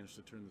Lucas managed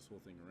to turn this whole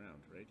thing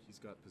around, right? He's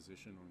got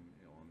position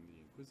on the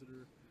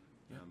Inquisitor.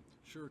 Yeah.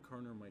 Sure,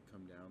 Carnor might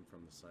come down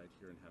from the side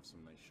here and have some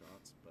nice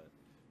shots, but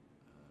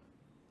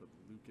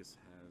Lucas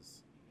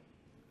has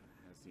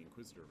the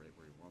Inquisitor right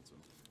where he wants him.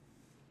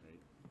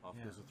 Right? Off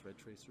Yeah. goes the Thread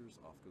Tracers,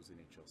 off goes an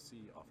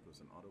HLC, off goes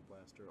an Auto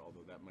Blaster,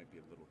 although that might be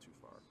a little too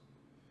far.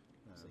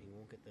 So he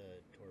won't get the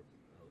torp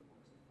out.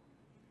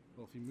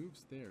 Well, if he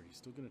moves there, he's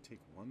still going to take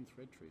 1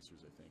 Thread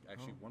Tracers, I think.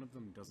 Actually, Oh. one of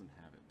them doesn't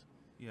have it.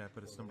 yeah,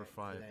 but it's Well, number the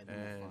 5, guy number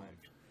and 5.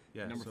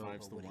 yeah, Number so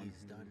 5's the But what one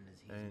he's done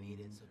is he's and- made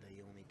it so that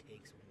he only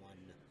takes 1.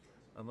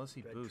 unless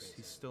he Red boosts, he's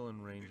Tracer. still in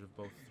range of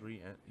both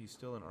 3 and he's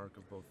still in arc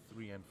of both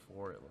 3 and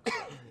 4. It looks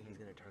like. He's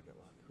going to target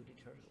lock. Who did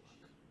target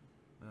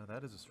lock?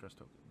 That is a stress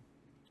token.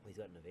 Well, he's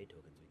got an evade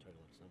token, so he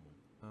target locked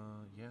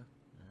someone. Yeah.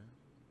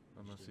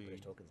 Unless Put he.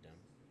 his tokens down.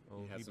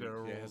 Oh, he hasn't,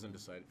 barrel yeah, rolled. hasn't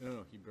decided.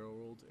 No, he barrel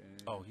rolled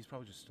and Oh, he's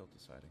probably just still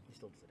deciding. He's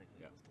still sitting.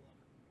 Yeah. Still up.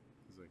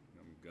 he's like,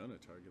 I'm gonna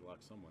target lock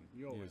someone.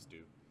 You always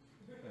do.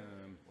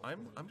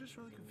 I'm just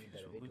really You need confused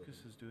that what evade Lucas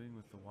token. is doing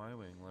with the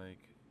Y-wing.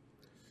 Like,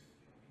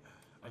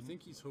 I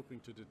think he's hoping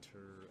to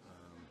deter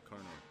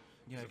Carnor.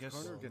 yeah, I If guess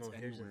Carnor Well, gets no,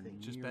 here's the anywhere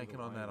thing. just near banking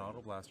the on that Y-wing,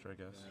 auto blaster, I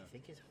guess. Yeah. I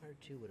think his hard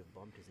 2 would have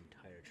bumped his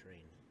entire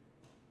train.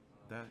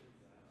 That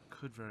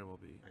could very well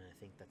be. And I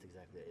think that's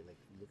exactly it. Like,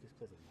 Lucas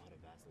plays a lot of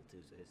Vassal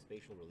too, so his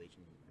spatial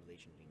relationing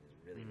is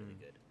really, really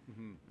good.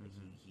 Like,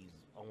 he's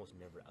almost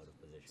never out of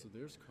position. So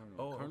there's Carnor.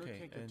 Oh, Carnor okay.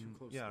 can't get too And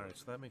close. yeah, to all it. right.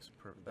 So that makes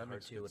The that hard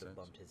makes 2 good would have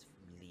sense. bumped his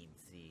lead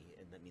Z,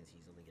 and that means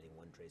he's only getting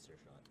 1 tracer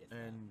shot. If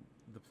And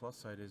the plus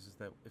side is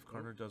that if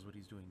Carnor does what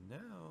he's doing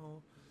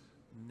now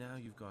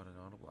you've got an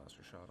auto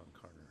blaster shot on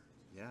Carnor.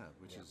 Yeah,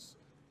 which is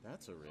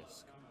that's a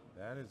risk.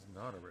 That is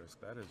not a risk.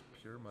 That is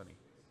pure money.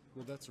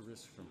 Well, that's a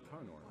risk from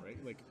Carnor, right?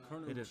 Like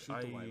Carnor It will is. shoot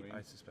the Y-wing.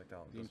 I suspect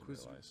Alan the doesn't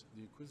realize.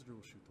 The Inquisitor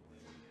will shoot the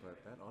Y-wing, but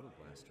that auto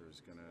blaster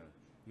is gonna.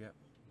 Yeah,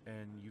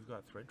 and you've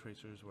got thread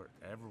tracers where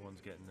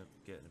everyone's getting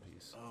a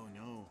piece. Oh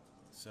no!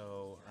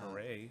 So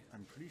hooray!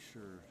 I'm pretty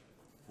sure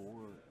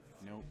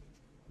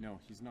no,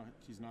 he's not.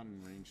 He's not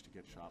in range to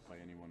get shot by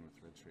anyone with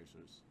thread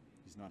tracers.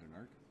 He's not an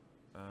arc.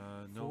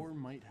 No, 4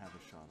 might have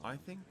a shot. On I him.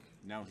 think.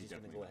 Now he's he just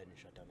gonna definitely. go ahead and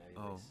shut down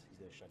everybody's. Oh. He's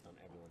gonna shut down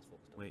everyone's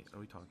focus. Wait, are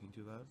we talking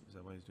too loud? Is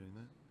that why he's doing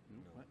that?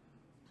 No, what?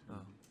 Oh.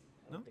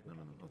 I No, don't think no,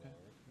 we're no, talking no. too Okay.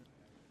 loud,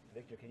 right?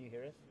 Victor, can you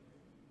hear us?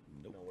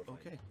 Nope. No, we're fine.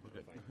 Okay. We're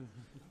Good. fine.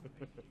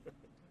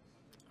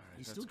 All right,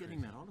 He's that's still getting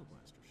crazy. that auto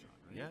blaster shot,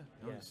 right? Yeah,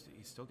 no, Yeah.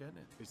 He's still getting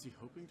it. Is he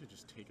hoping to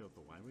just take out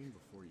the Y-wing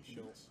before he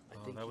No, shoots? I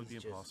Oh, think that would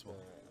he's be impossible.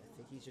 I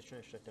think he's just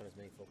trying to shut down as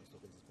many focus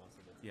tokens as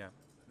possible. Yeah,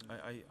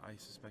 I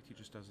suspect he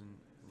just doesn't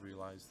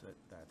realize that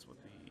that's what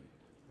the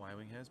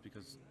Y-wing has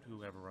because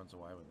whoever runs a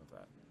Y-wing with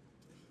that.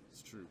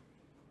 It's true.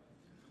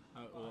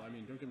 Well, I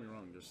mean, don't get me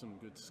wrong. There's some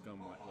good scum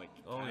like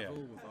Oh, yeah.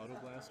 Cavill with auto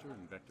blaster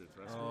and vector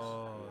thrusters.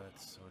 Oh,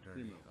 that's so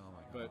dirty. Primo. Oh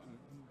my god. But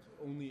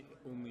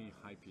only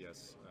high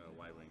PS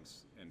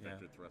Y-wings and Yeah.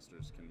 vector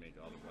thrusters can make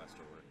auto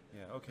blaster work.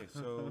 Yeah, okay,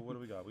 so what do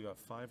we got? We got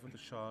 5 with a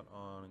shot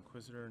on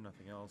Inquisitor,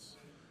 nothing else.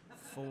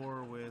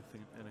 4 with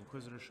an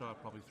Inquisitor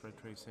shot, probably thread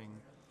tracing.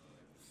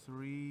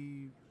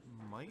 3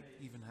 might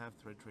even have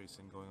thread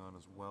tracing going on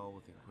as well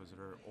with the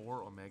Inquisitor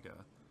or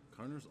Omega.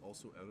 Carnor's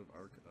also out of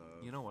arc.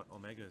 You know what?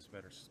 Omega is a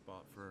better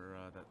spot for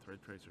that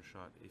thread tracer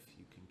shot if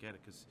you can get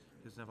it because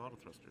he doesn't have auto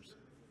thrusters.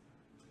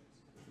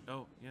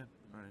 Oh, yeah,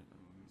 alright.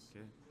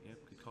 Okay, yep,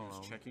 good call, He's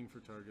Alan. checking for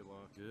target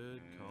lock. Good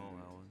call,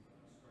 and Alan.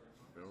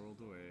 Barreled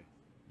away.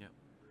 Yep.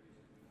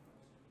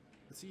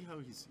 But see how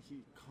he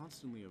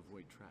constantly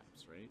avoid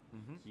traps, right?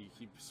 Mhm.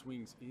 He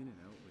swings in and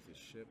out with his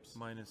ships.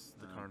 Minus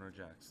the Carnor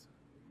Jax.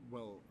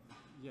 Well,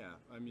 yeah.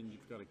 I mean,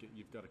 you've got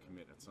to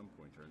commit at some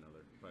point or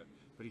another. But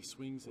he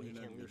swings Well, he in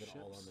and out can't of your leave it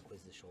ships. all on the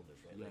Quiz's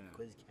shoulders, right? Yeah. Like,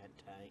 Quiz can't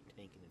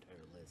tank an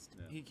entire list.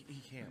 Yeah. He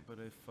can't, but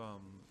if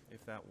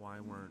that Y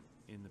weren't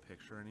in the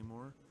picture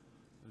anymore,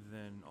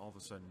 then all of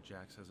a sudden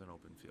Jax has an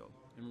open field.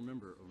 And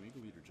remember, Omega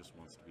Leader just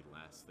wants to be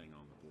last thing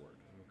on the board,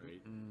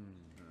 right?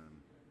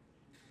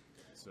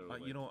 So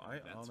You know, I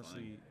that's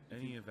honestly, fine.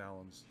 any of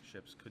Alan's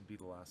ships could be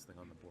the last thing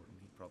on the board, and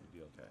he'd probably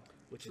be okay.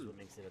 Which is what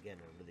makes it, again,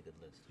 a really good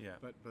list. Yeah.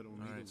 But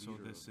Omega all right, so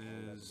Leader. this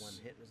That's is one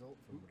hit result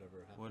from whatever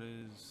happened. what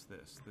is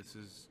this? This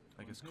is,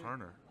 I guess, hit.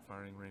 Carnor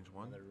firing range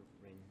 1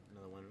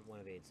 Another one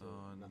of 8, so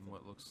on nothing.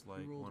 what looks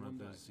like rolled one one of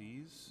the die?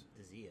 Z's.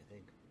 The Z, I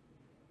think.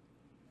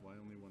 Why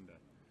only one die?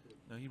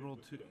 No, he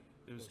rolled 2.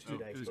 It was two two.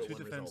 dice, It was but 2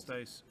 one defense result.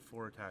 dice,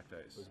 4 attack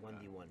dice. It was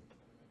 1d1.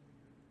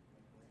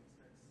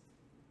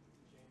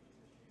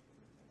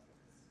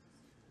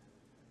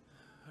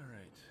 All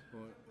right.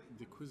 Well,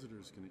 the Inquisitor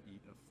is going to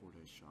eat a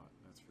 4-dice shot.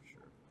 That's for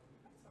sure.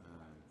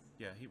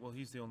 Yeah.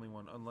 He's the only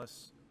one,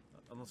 unless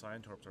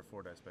Iron Torps are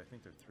 4 dice, but I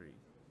think they're 3.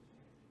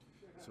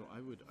 So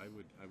I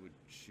would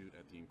shoot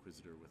at the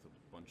Inquisitor with a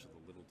bunch of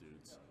the little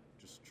dudes.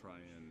 Just try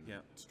and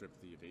Yeah. strip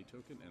the evade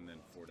token, and then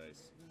 4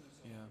 dice.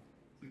 Yeah.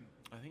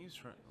 I think he's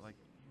trying. Like,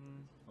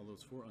 Although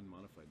it's 4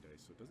 unmodified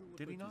dice, so it doesn't look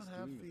did he like not he's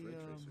have doing the?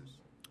 thread tracers.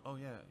 Oh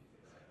yeah.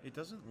 It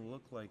doesn't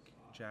look like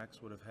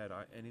Jax would have had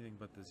anything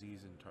but the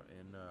Z's in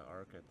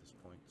Arc at this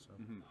point. So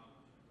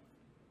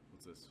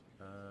What's this?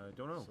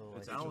 don't know. So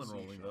It's I think Alan it's a Z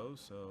rolling shot. though,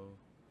 so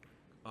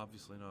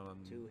obviously not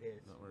on 2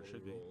 hits. not where it fully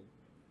should be. rolled.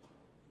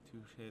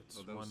 2 hits,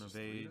 Oh, that was 1 just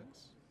 3 evade.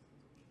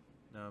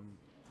 dice?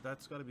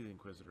 That's got to be the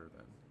Inquisitor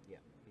then. Yeah,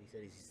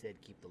 he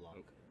said keep the lock.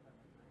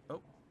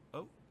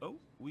 Oh!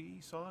 We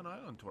saw an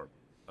Ion Torp.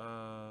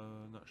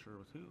 Not sure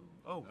with who.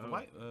 Oh, the Oh.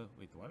 wait, the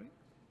Y-wing?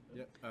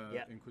 Yeah,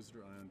 Yeah.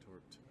 Inquisitor Ion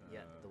Torped.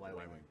 Yeah, the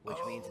Y-wing. Y-wing.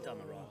 Which means it's on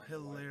the rock.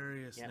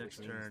 Hilarious Yeah, next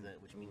which means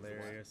turn. which means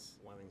Hilarious.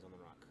 the Y-wing's on the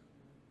rock.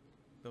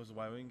 That was the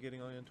Y-wing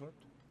getting Ion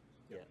Torped?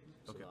 Yeah.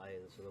 So,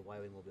 Okay. so the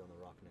Y-wing will be on the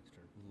rock next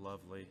turn.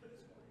 Lovely.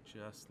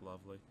 Just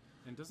lovely.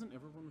 And doesn't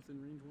everyone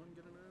within range 1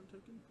 get an iron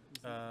token?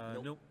 Is that-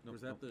 Nope. Nope. Or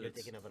is that the- You're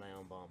It's- thinking of an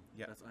ion bomb.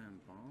 yeah. That's Iron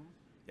Bomb?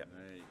 Yep.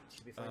 Right.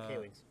 Should be fine.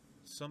 K-wings.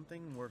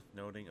 Something worth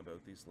noting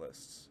about these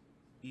lists.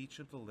 Each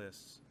of the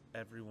lists,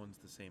 everyone's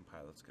the same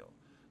pilot skill.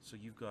 So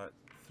you've got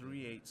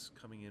 3 8s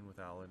coming in with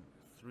Alan,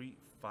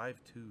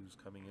 5 2s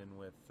coming in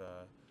with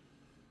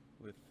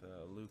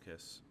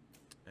Lucas,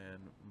 and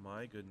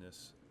my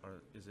goodness,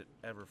 is it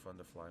ever fun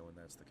to fly when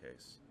that's the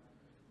case?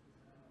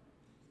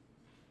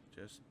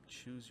 Just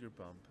choose your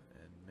bump,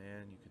 and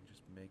man, you can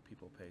just make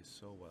people pay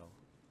so well.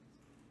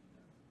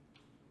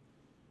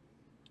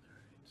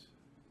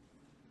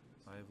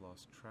 Alright. I've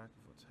lost track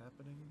of what's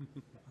happening.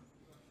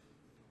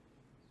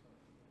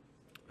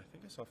 I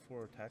think I saw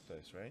 4 attack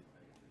dice, right?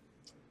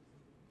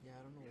 Yeah,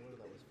 I don't know where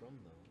that was from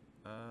though.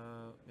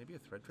 Maybe a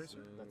thread tracer?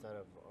 That's out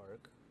of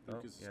Arc.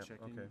 Lucas yeah, is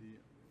checking okay.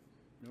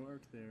 no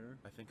arc there.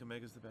 I think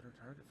Omega's the better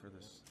target for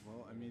this.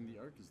 Well, I mean,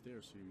 the arc is there,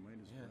 so you might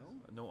as Yeah. well.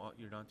 No,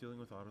 you're not dealing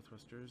with auto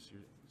thrusters.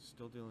 You're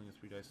still dealing with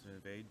 3 dice and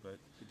evade, but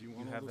Do you want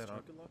you all have those that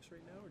target locks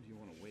right now, or do you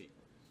want to wait?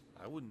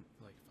 I wouldn't,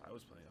 like, if I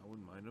was playing, I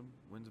wouldn't mind them.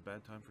 When's a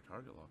bad time for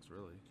target locks,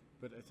 really?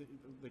 But I think,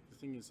 like, the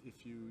thing is,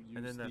 if you use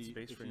And then that the,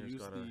 Space if you Fringer's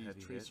use got a the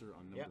heavy tracer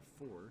on number Yep.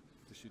 4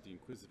 to shoot the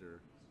Inquisitor,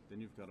 then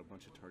you've got a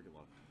bunch of target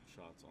lock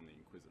shots on the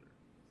Inquisitor,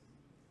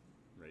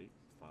 right?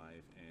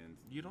 5 and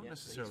You don't Yeah,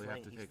 so he's necessarily have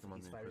flying- to take them on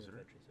he's the firing Inquisitor.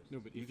 thread tracers. no,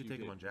 but You if could take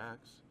them on did-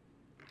 Jax.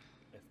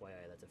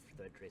 FYI, that's a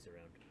thread tracer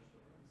round.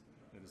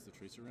 That is the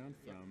tracer round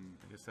from.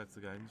 I guess that's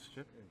the guidance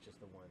chip. And it's just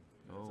the one.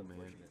 Oh That's man,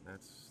 unfortunate.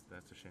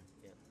 that's a shame.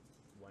 Yeah.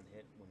 One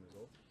hit, one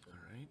result. All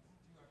right,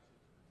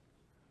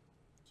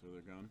 So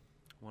they're gone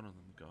one of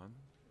them gone.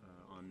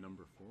 on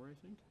number 4, I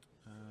think.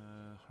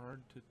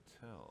 Hard to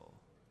tell.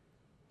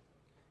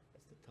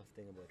 That's the tough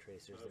thing about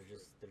tracers.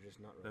 They're just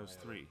not That was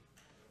reliable. 3.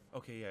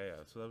 Okay,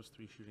 yeah. So that was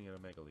 3 shooting at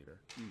Omega Leader.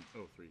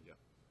 Oh, 3, yeah.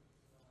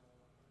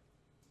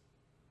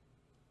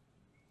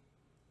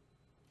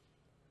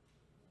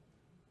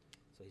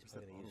 So he's Is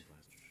probably that gonna use auto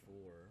blaster shot?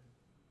 4.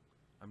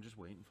 I'm just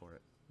waiting for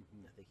it.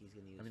 I think he's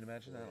gonna use. I mean,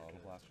 imagine 4 that auto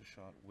to- blaster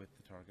shot with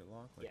the target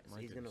lock. Like, Yeah, so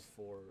my he's gonna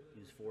goodness.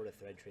 use 4 to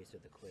thread tracer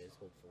the quiz,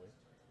 hopefully.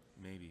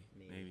 Maybe.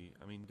 Maybe.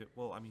 I mean,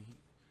 well, I mean,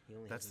 He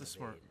only that's the has an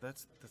smart. evade.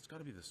 That's got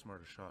to be the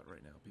smartest shot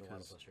right now No auto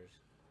because thrusters.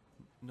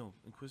 no,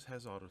 Inquis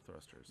has auto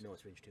thrusters. No,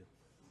 it's range 2.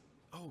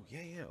 Oh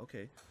yeah,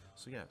 okay.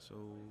 So yeah, so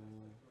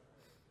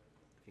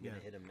If you're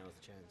gonna Yeah. hit him, now's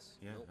the chance.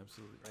 yeah, Nope.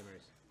 absolutely.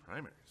 Primaries.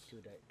 Primaries.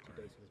 Two dice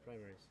with his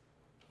primaries.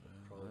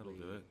 Well, that'll do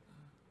Probably- it.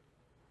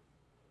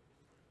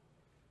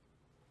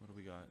 What do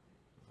we got?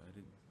 I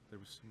didn't. There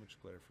was so much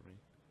glare for me.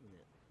 Yeah.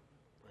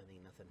 I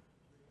think nothing.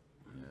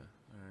 Yeah.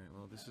 All right.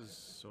 Well, this is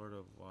sort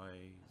of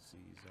why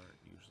Z's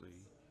aren't usually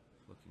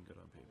looking good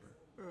on paper.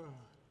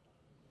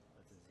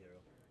 That's a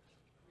 0.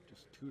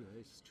 Just 2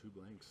 dice, 2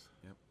 blanks.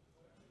 Yep.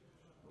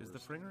 Is the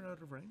Fringer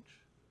out of range?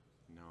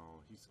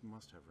 No, he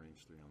must have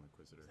range 3 on the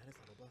Inquisitor. Is that his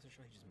auto blaster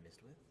shot he just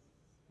missed with?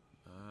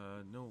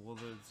 No. Well,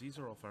 the Z's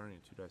are all firing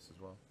at 2 dice as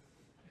well.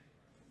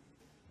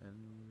 And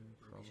He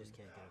probably. just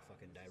can't get a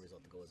fucking die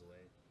result to go his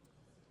way.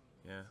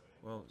 Yeah.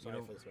 Well, Sorry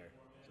you know for the swear.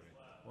 Sorry.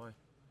 why?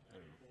 I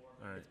don't know.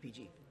 All right. It's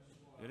PG.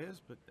 It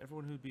is, but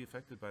everyone who'd be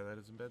affected by that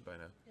is in bed by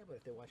now. Yeah, but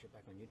if they watch it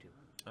back on YouTube.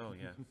 Oh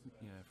yeah.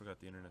 Yeah. I forgot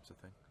the internet's a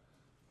thing.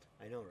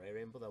 I know, right,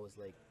 Rainbow? That was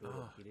like,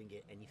 brutal. Ah. He didn't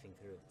get anything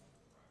through.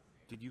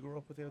 Did you grow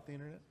up without the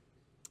internet?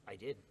 I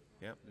did.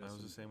 Yep. I Yes, was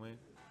the and- same way.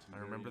 Some I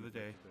remember the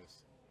very day. effective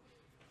dice.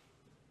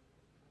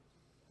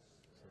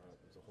 So it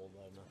was a whole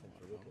lot of nothing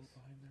for Oh, Lucas.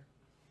 behind there.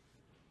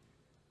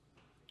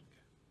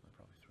 Okay. I'll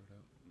probably throw it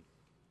out.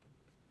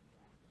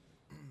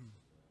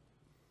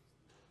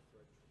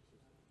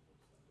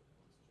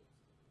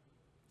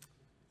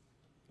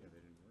 Yeah,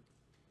 they didn't work.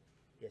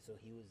 Yeah, so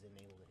he was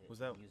unable to hit. Was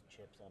that- He used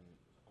chips on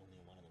only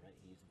on one on the right.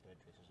 He used the thread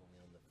tracers only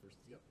on the first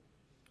Z. Yep.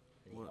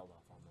 And he What- held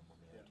off on them on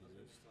the other I two was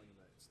Zs. just telling you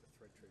that it's the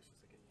thread tracers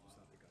that get used,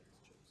 not the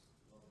guidance chips.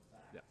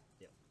 Yeah.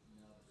 Yep.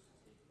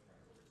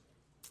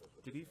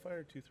 Did he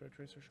fire 2 thread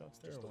tracer shots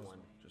there? Just or the was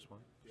one. Just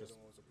one. The Just-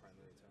 other one was a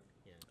primary attack.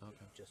 Yeah.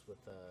 Okay. Just with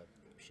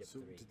ship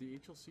So 3. did the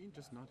HLC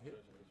just not hit?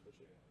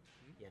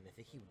 Yeah, and I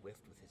think he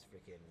whiffed with his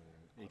freaking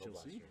auto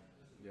HLC? blaster.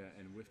 Yeah,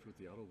 and whiffed with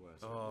the auto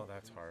blaster. Oh,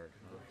 that's hard.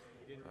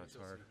 He didn't That's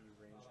reach hard. LC,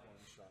 he ranged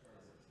one shot.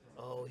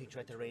 Oh, he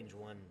tried to range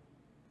 1.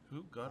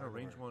 Who got a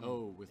range one?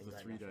 Oh, with They the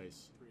got 3 nothing.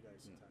 dice. 3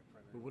 dice Yeah. attack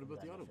primary. But what about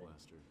Got the auto nothing.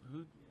 blaster?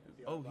 Who?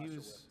 The Oh, auto he blaster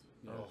was.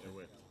 whiffed. Yeah, Oh, it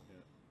whiffed. Yeah.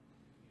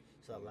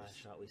 So that last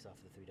shot we saw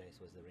for the 3 dice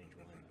was the range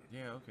 1.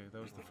 yeah. Okay, that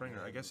was the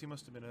Fringer. I guess he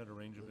must have been out of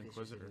range of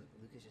Inquisitor.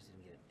 Lucas just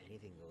didn't get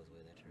anything go his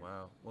way that turn.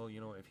 Wow. Well, you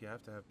know, if you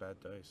have to have bad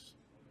dice,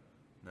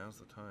 now's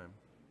the time.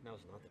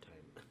 Now's not the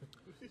time.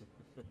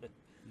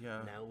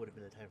 Yeah. Now would have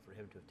been the time for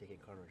him to have taken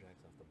Carnor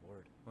Jax off the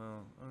board.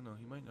 Well, I don't know.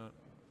 He might not.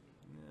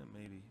 Yeah,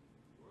 maybe.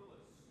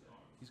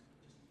 He's.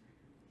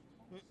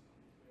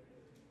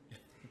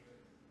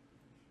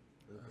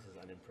 Lucas is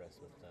unimpressed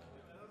with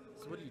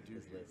So what do you do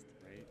his here, list.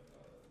 right?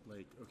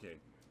 Like, okay,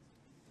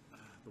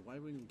 the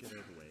Y-wing will get out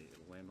of the way.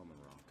 It'll land on the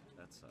rock.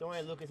 That sucks. Don't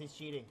worry, Lucas, he's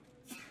cheating.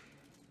 Well,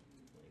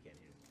 you can't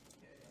hear him.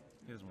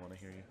 He doesn't want to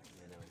hear you.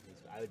 I know.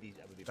 I would be.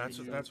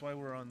 That's why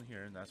we're on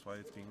here, and that's why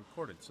it's being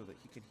recorded, so that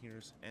he can hear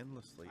us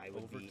endlessly I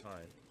would over be-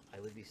 time. I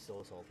would be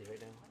so salty right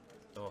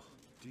now. Oh,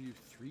 Do you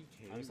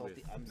 3K I'm salty-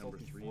 with I'm number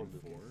salty 3 for and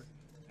Lucas. 4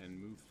 and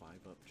move 5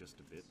 up just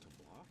a bit to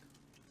block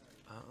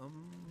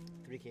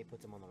 3K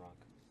puts him on the rock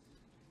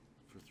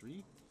for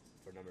 3?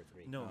 for number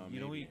 3. no, you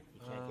know maybe.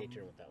 we. You can't K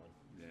turn with that one.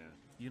 Yeah.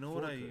 You know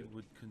 4 what I could.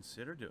 would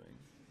consider doing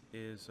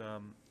is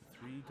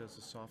 3 does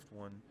a soft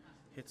one,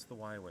 hits the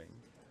Y wing.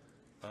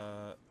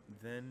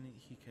 Then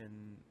he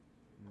can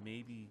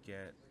maybe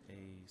get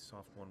a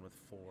soft one with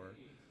 4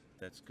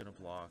 that's gonna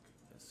block.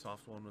 A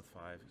soft one with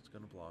 5 it's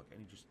gonna block, and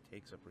he just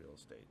takes up real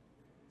estate.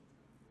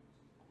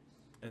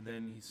 And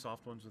then he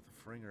soft ones with the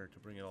Fringer to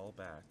bring it all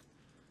back.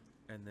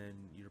 And then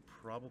you're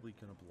probably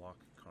gonna block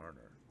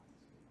Carnor.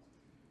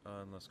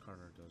 Unless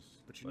Carnor does.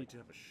 But you need to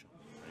have a shot,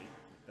 right?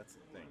 That's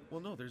the thing. Well,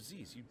 no, there's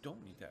Z's. You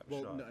don't need to have a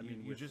Well, shot. no, I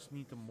mean, you with- just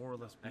need to more or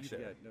less be Actually,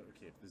 there. yeah, no,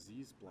 okay. If the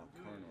Z's block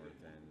Carnor,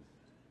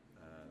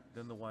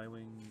 Then the Y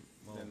wing.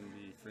 Well, then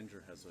the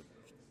Fringer has a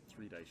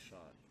 3 dice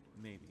shot.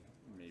 maybe.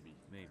 Maybe.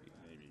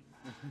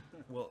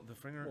 Well, the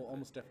Fringer. Well,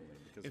 almost definitely,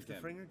 because If the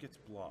again, Fringer gets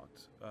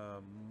blocked,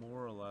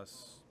 more or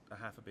less a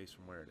half a base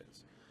from where it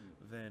is,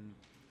 then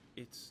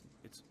it's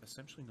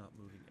essentially not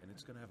moving, and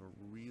it's going to have a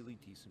really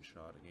decent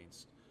shot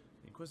against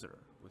the Inquisitor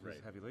with his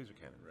Right. heavy laser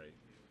cannon. right?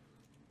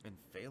 And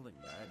failing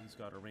that, he's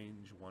got a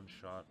range 1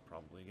 shot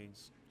probably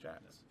against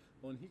Jax.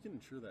 Well, and he can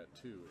ensure that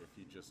too if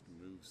he just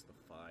moves the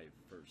 5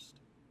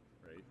 first,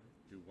 right?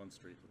 Do 1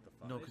 straight with the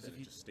 5. No, 'cause and if it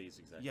he- just stays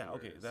exactly. Yeah, where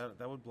okay, it is.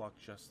 that would block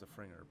just the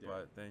Fringer, Yeah.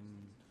 but then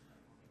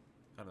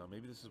I don't know.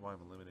 Maybe this is why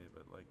I'm eliminated,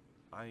 but like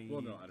I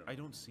Well, no, I don't know.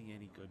 don't see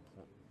any good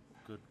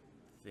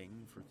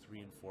thing for 3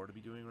 and 4 to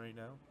be doing right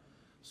now.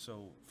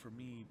 So for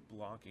me,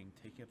 blocking,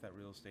 taking up that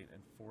real estate,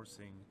 and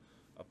forcing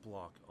a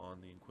block on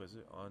the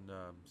Inquisitor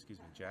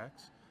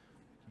Jax,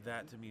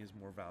 that to me is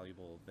more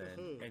valuable than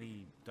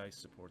any dice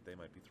support they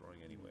might be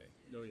throwing anyway.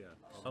 Oh yeah.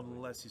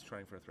 Unless he's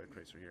trying for a Thread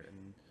Tracer here,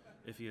 and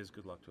if he is,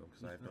 good luck to him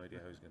because I have no idea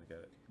how he's going to get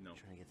it. No.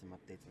 Trying to get some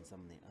updates on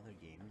some of the other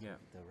games. Yeah.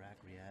 The Rack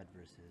Riyadh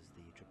versus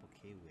the Triple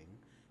K Wing.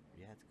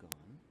 Riyadh's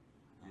gone.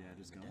 Riyadh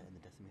is gone? And the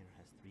Decimator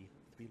has three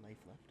life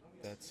left.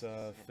 That's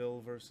Phil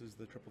versus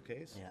the Triple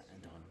Ks. Yeah,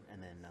 and Don.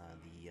 And then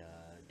the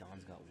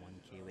Don's got 1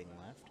 K Wing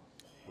left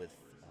with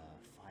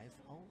 5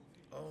 hull.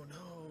 Oh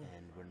no!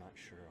 And we're not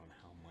sure on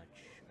how much,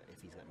 if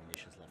he's got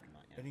munitions left or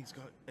not yet. And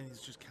he's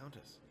just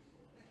Countess.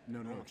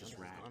 No, No, just Countess is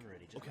rack. gone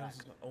already. Just Okay, Rack.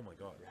 this is not, oh my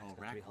god. Rack's Oh, got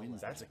Rack 3 hull wins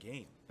left. That's a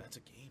game. That's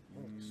a game.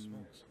 Holy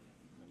smokes.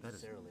 That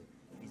is. Necessarily.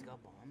 If he's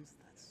got bombs,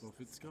 that's. Well, if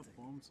it's got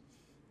bombs,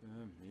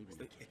 maybe.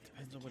 It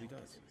depends on what he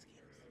does. in this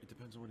game. It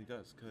depends on what he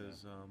does,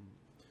 because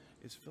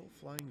is Phil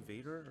flying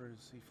Vader or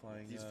is he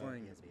flying? He's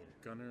flying has Vader.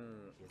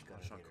 Gunner, He has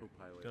Gunner Hotshot Vader.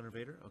 Co-Pilot. Gunner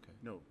Vader. Okay.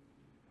 No,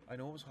 I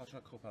know it was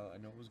Hotshot Copilot. I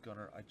know it was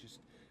Gunner.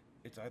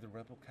 It's either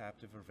Rebel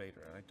Captive or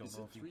Vader, and I don't is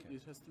know it if you 3? can.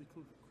 It has 3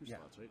 crew Yeah.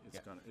 slots, right? It's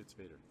Yeah. Gunner. It's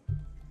Vader.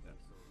 Yeah.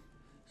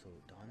 So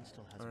Don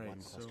still has All right,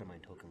 1 so- cluster mine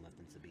token left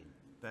in Sabine.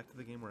 Back to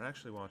the game we're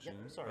actually watching.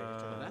 Yeah, sorry,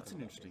 That's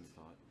an interesting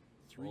thought.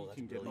 3 Oh, that's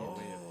can get in the brilliant.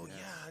 way of. Oh yes,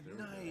 yeah, there we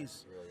go.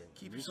 nice. Brilliant.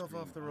 Keep New yourself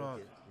screen. off the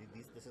rock.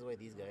 This is why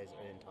these guys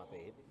are in top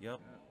 8, Yep.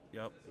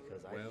 Yep.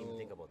 because I didn't even Well,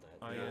 think about that.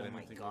 I, oh didn't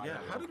my think god. about Yeah,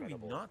 that was how did we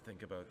incredible. not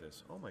think about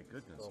this? Oh my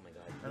goodness. Oh my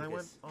god. And I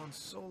went Because- on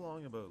so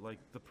long about like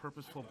the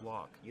purposeful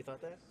block. You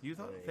thought that? You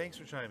thought? Oh, yeah. Thanks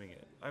for chiming in.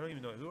 I don't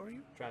even know who are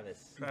you.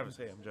 Travis. Travis.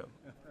 Hey, I'm Joe.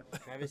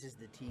 Travis is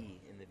the T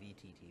in the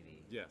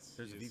VTTV. Yes.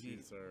 There's a he's- VV.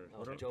 he's our-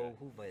 Oh, Joe,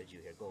 who invited you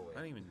here? Go away. I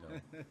don't even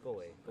know. Go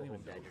away. Go even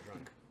home, Dad. know. You're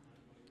drunk.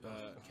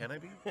 Can I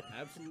be?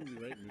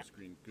 Absolutely right, new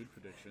screen. Good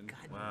prediction.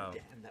 God Wow.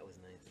 damn, that was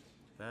nice.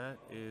 That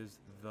is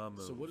the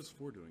move. So what is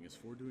 4 doing? Is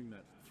 4 doing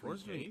that?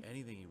 Forrest 3K? doing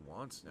anything he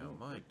wants now? Oh,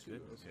 My right, too.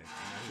 goodness. Okay. Now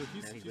So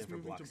he's going for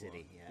moving Block to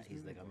City. block. Yeah, He's he's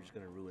moving like, to I'm just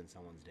going to ruin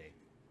someone's day.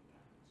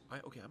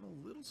 I'm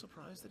a little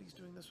surprised that he's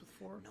doing this with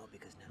 4. No,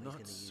 because now Not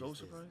he's so going to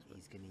use surprised, but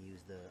he's going to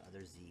use the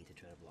other Z to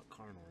try to block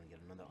Carnor and get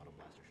another auto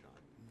blaster shot.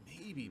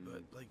 maybe,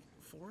 but like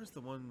 4 is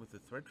the one with the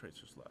thread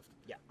tracers left.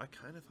 Yeah. I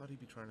kind of thought he'd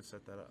be trying to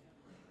set that up.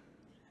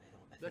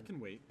 I That can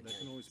wait. That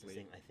can always the wait.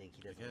 thing, I think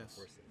he doesn't want guess.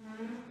 to force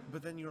it.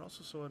 But then you're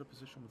also so out of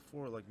position with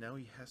 4. Like now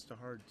he has to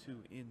hard 2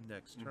 in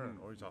next turn,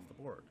 or he's off the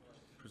board.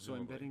 So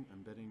I'm Presumably.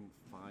 betting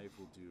 5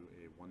 will do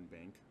a 1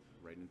 bank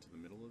right into the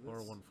middle of this.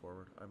 Or 1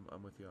 forward.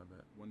 I'm with you on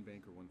that. 1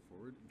 bank or 1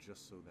 forward,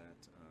 just so that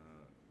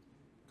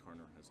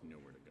Carnor has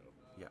nowhere to go.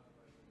 Yeah.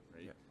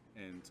 Right. Yeah.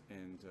 And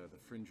the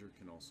Fringer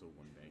can also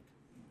 1 bank.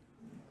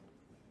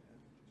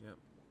 Yep.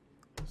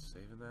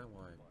 Saving that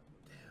wide.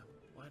 Damn.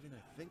 Why didn't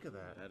I think of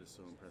that? That is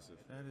so impressive.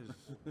 That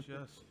is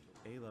just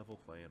A-level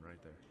playing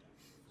right there.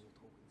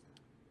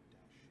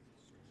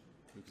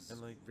 Lucas And,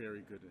 is like,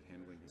 very good at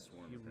handling his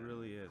swarm. He with that.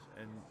 really is.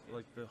 And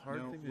like the hard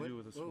Now, thing to what- do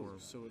with a swarm,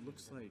 so it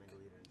looks like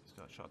he's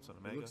got shots on it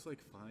Omega. looks like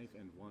 5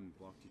 and 1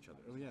 blocked each other.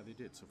 Oh yeah, they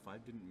did. So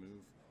 5 didn't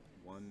move.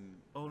 1.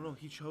 Oh no,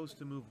 he chose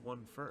to move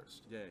 1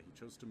 first. Yeah, he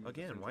chose to move. the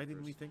Again, Fringer why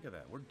didn't we first. think of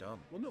that? We're dumb.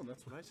 Well, no,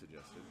 that's what I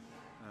suggested.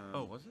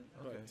 Oh, was it?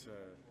 Okay.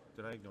 But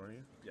Did I ignore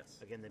you? yes.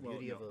 Again, the Well,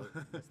 beauty no. of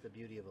a that's the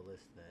beauty of a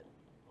list that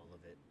all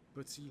of it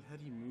But see,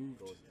 had he moved,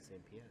 goes to the same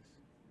PS.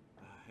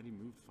 had he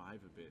moved 5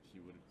 a bit, he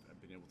would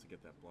have been able to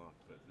get that block.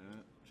 But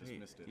just Hey,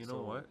 missed it. you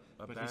know what?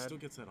 But he still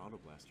gets that auto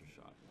blaster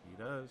shot, He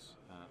does.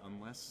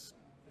 unless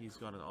He's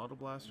got an auto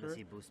blaster. Unless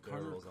he boosts barrel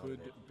Carnor rolls out could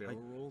of it.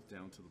 barrel roll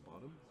down to the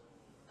bottom,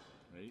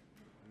 right?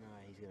 Nah,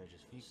 he's gonna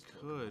just. He still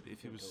could come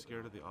if he up was with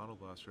scared of token. the auto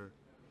blaster.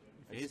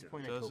 At this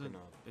point, I token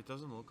off. It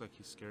doesn't look like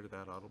he's scared of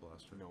that auto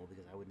blaster. No,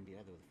 because I wouldn't be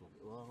either with full.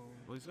 Well,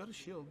 Well, he's got a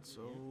shield,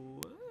 so.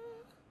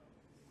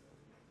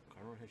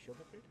 Carnor has shield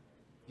upgrade.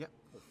 Yeah.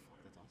 Oh fuck,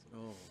 that's awesome.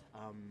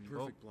 Oh,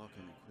 perfect block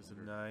on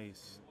Inquisitor.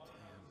 Nice.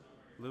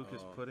 Damn. Luke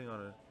is putting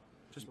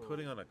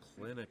on a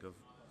clinic of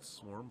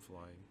swarm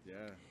flying.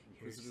 Yeah,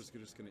 Inquisitor's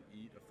just going to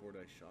eat a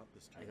 4-die shot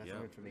this I turn. got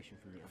some information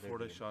from the other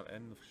 4-day game. shot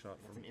and the shot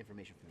Got from. some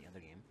information from the other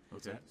game.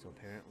 Okay. So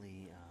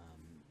apparently,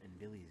 in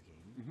Billy's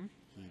game,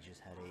 he just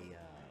had a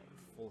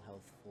full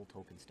health, full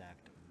token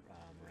stacked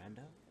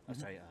Miranda. Oh,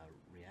 sorry,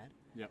 Riyadh.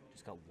 Yep.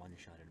 Just got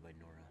one-shotted by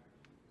Nora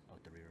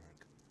out the rear arc.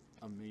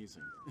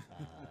 Amazing.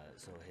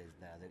 So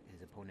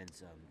his opponent's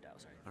sorry.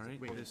 All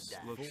right, Wait, this dash.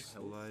 looks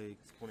like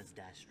His opponent's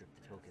dash stripped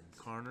the tokens.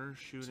 Carnor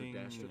So shooting.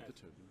 dash strip the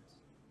tokens.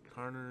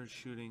 Carnor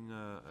shooting.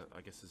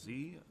 I guess a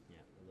Z.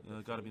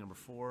 Yeah. Got to be number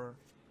 4.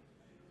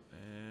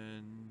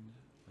 And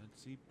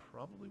let's see.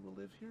 Probably will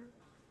live here.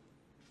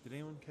 Did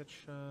anyone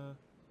catch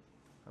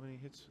how many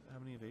hits? How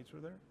many evades were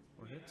there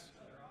or hits?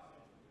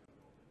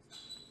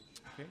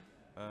 Okay.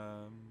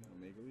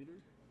 Omega Leader.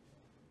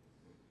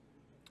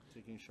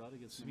 Taking a shot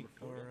against number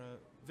 4. Or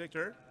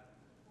Victor.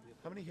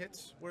 How many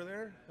hits were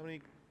there? How many?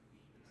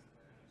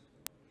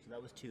 So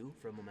that was 2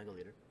 from Omega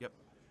Leader. Yep.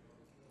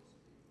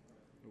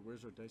 Oh,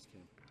 where's our dice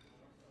cam?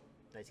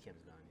 Dice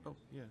cam's gone. Oh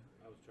yeah.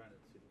 I was trying to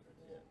see.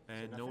 Yeah.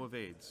 And So no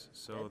nothing? evades.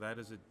 So Dead? that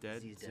is a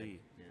dead Z's Z. dead.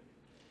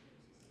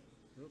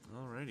 Yeah.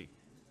 Alrighty.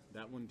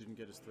 That one didn't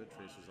get his thread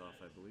tracers off,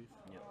 I believe.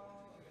 Yep.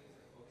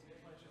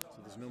 So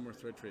there's no more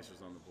thread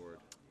tracers on the board.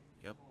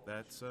 Yep.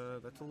 That's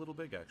a little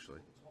big actually.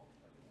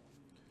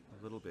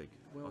 A little big.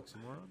 Well-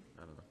 Oxymoron?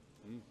 I don't know.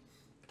 Mm.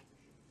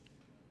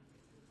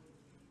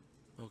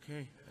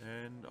 Okay,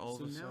 and all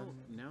So of a sudden,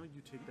 now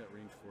you take that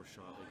range 4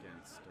 shot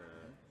against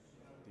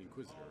the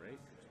Inquisitor, right?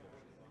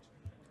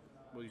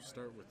 Well, you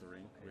start with the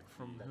ring.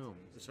 from whom?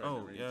 Sorry,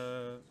 Oh, the range. yeah,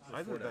 The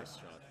either 4 that. dice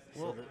shot.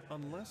 Well, So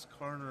unless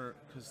Carnor,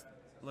 because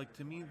like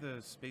to me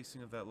the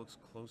spacing of that looks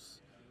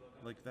close.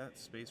 Like that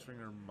Space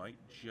Ringer might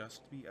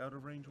just be out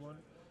of range 1.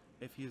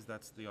 If he is,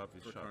 that's the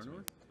obvious For shot. to me.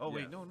 Carnor? Oh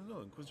wait, Yeah.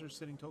 no. Inquisitor's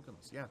sitting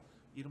tokenless. Yeah,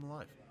 eat him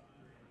alive.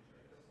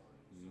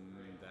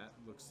 That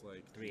looks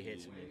like 3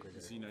 hits the from the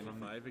Inquisitor.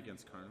 Z95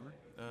 against Carnor.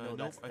 No,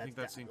 Nope, I that's think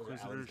that's the those are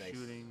Inquisitor Alan's dice.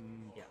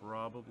 shooting Yeah.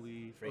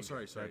 probably. Oh,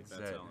 sorry, that's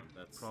Zed. Alan.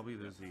 That's Probably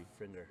the Z.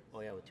 Fringer.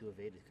 Oh yeah, with 2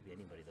 evade, it could be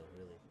anybody though,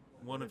 really.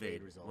 One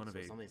evade, result. one So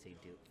evade. somebody's saying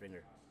 2.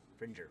 Fringer.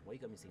 Fringer. Why you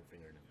got me saying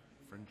Fringer now?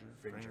 Fringer.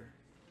 Fringer.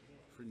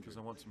 Because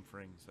I want some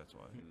frings. That's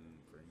why.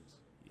 Frings.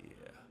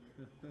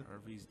 Yeah.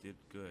 RVs did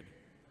good.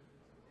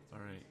 All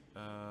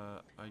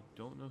right. I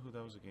don't know who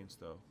that was against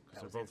though,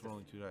 because That they're was both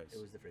rolling 2 dice.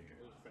 It was the Fringer.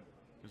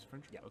 It was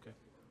Fringer. Yeah. Okay.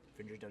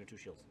 Fringer's down to 2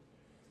 shields.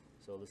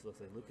 So this looks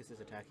like Lucas is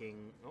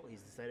attacking. Oh,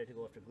 he's decided to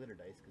go after glitter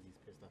dice because he's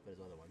pissed off at his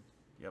other one.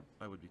 Yep.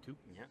 I would be too.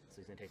 Yeah, so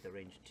he's gonna take the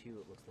range 2.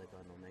 It looks like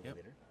on Omega Yep.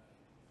 Leader.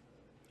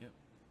 Yep.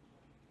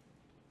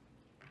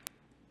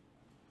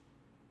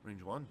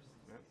 Range 1.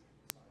 Yeah.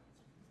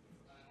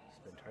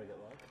 Spend target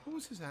lock. What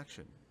was his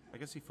action? I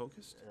guess he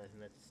focused.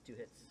 And that's 2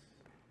 hits.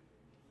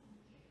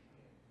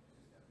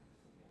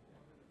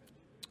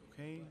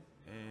 Okay.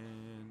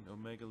 And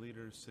Omega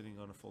Leader sitting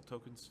on a full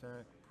token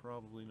stack.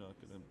 Probably not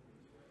gonna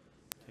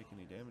take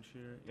any damage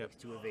here. Yep.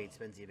 Takes 2 evade,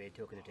 spends the evade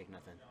token to take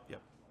nothing.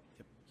 Yep.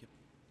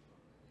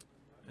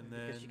 And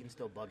then Because she can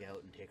still bug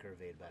out and take her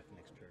evade back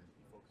next turn.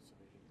 Focus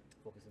evading.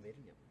 Focus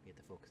evading? Yep. You get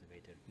the focus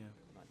evade to Yeah.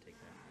 not take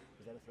that.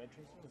 Was that a thread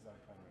tracer or was that a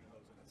primary? That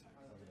was an attack.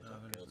 That was an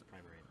attack. there's That was a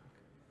primary.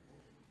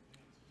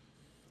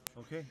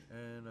 Okay,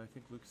 and I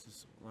think Lucas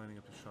is lining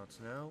up his shots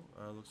now.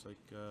 Looks like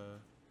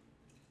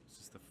is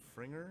this the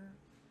Fringer?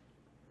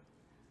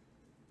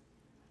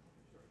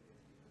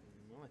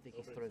 No, I think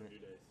he's throwing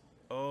it.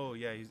 Oh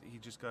yeah, he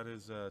just got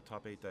his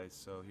top 8 dice,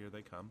 so here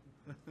they come.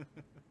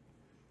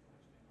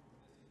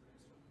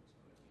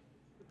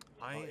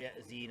 Oh, yeah,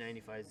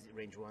 Z95's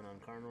range 1 on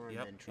Carnor and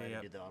Yep, then try yeah,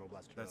 to do the auto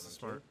blaster. That's on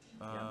smart.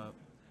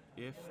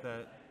 two. If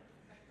that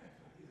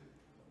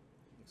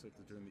Looks like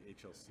they're doing the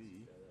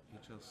HLC.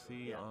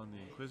 HLC Yeah. on the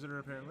Inquisitor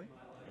apparently.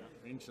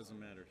 Range doesn't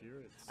matter here.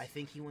 It's I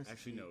think he wants to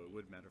actually see- no, it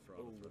would matter for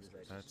auto Oh, what is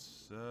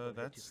thrusters. that?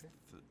 That's hit,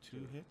 two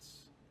 2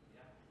 hits,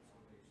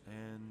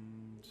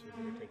 and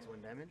Inquisitor takes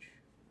 1 damage.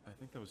 I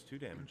think that was 2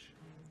 damage.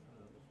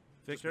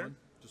 Just Victor, one?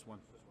 Just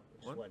one.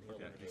 Just One? one, he'll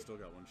Okay, evade. he's still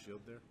got 1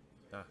 shield there.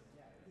 ah.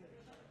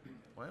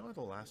 Why am I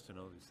the last to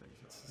know these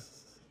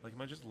things? Like,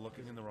 am I just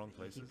looking in the wrong He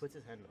places? puts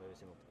his hand up every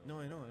single time. No,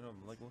 I know.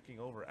 I'm like looking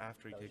over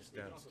after he That was takes just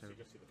down. the- It's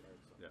terrible.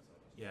 Yeah.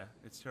 Yeah,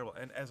 it's terrible.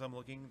 And as I'm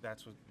looking,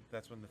 that's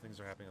when the things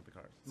are happening at the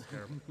cards. It's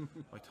terrible.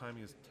 My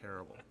timing is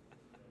terrible.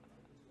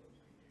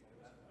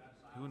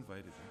 Who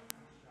invited me?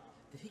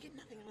 Did he get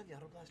nothing out of the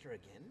auto blaster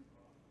again?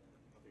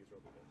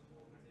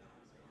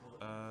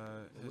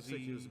 It looks like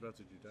he was about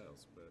to do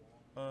dials, but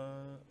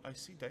I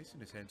see dice in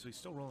his hand, so he's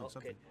still rolling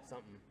something.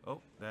 Something.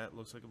 Oh, that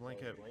looks like a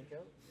blank out. Blank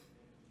out?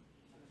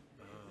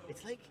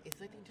 It's like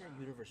the entire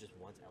universe just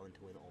wants Alan to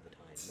win all the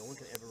time. No one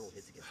can ever roll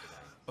hits against the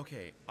guy.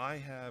 Okay, I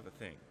have a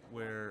thing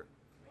where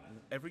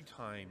every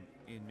time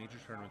in major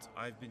tournaments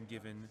I've been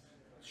given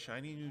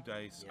shiny new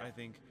dice. Yeah. I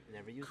think,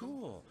 Never use them?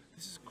 cool,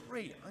 this is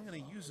great. I'm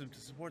going to use them to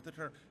support the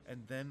turn.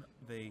 And then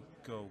they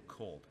go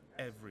cold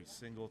every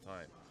single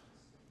time.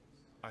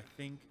 I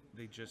think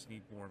they just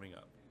need warming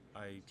up.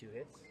 2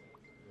 hits.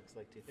 Looks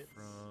like 2 hits.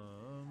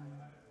 From...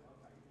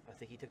 I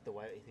think he took the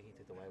Y. I think he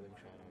took the Y-wing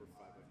shot on.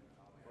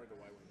 Or the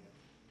Y-wing,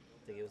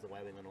 yeah. I think it was the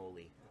Y-wing on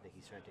Oli. I think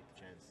he's trying to take the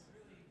chance.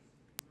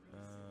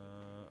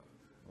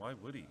 Why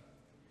would he?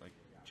 Like,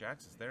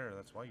 Jax is there.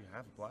 That's why you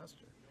have a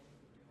blaster.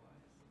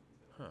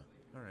 Huh.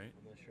 All right.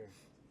 I'm not sure.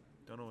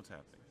 Don't know what's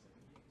happening.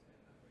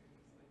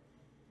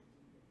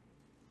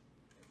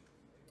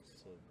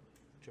 So,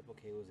 Triple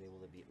K was able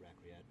to beat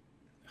Rakriad.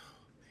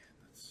 Oh, man,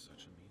 that's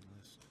such a mean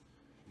list.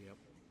 Yep.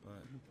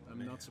 But I'm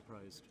man. not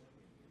surprised.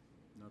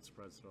 Not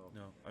surprised at all.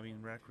 No, I mean,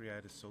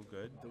 Rakriad is so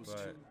good,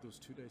 but... Those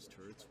two dice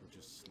turrets would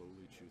just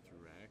slowly chew through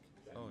Rack.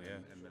 Oh,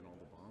 yeah. And then all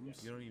the bombs.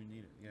 You don't even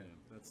need it, yeah.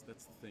 That's the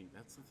thing.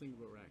 That's the thing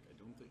about Rack. I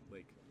don't think,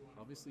 like,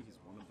 obviously he's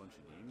won a bunch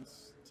of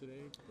games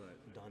today, but...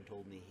 Don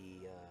told me he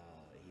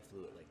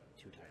flew it like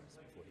 2 times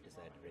before he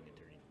decided to bring it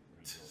to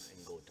regionals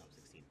and go top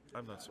 16.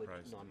 I'm not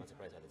surprised. No, I'm not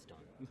surprised that it's Don.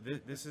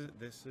 This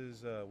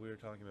is we were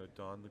talking about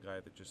Don, the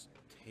guy that just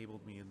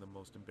tabled me in the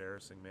most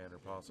embarrassing manner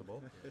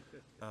possible.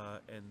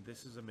 And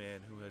this is a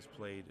man who has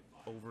played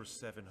over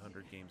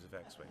 700 games of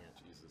X-Wing.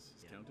 Yeah. Jesus.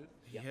 He's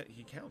Yeah. counted?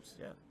 He counts,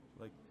 yeah.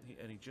 Like,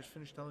 he just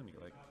finished telling me,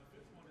 like,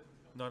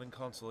 not in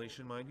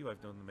consolation, mind you.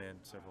 I've known the man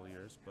several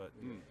years, but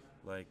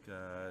like,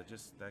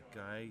 just that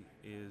guy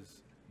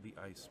is the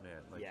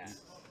Iceman. Like, Yeah.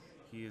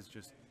 he is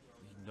just,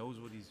 he knows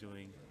what he's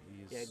doing.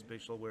 His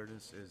spatial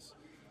awareness is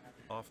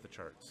off the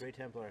charts. Grey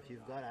Templar, if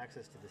you've got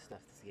access to this stuff,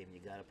 this game, you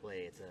gotta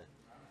play.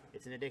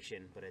 It's an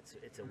addiction, but it's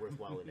a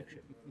worthwhile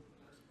addiction.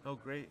 Oh,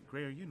 Gray,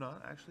 are you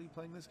not actually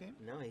playing this game?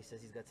 No, he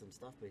says he's got some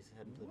stuff, but he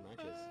hadn't played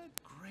matches.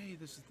 Gray,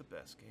 this is the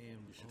best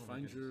game. You should Oh my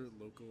find goodness.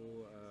 your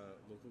local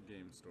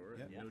game store,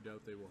 Yep. and no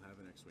doubt they will have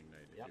an X-Wing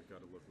night if Yep. you've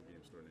got a local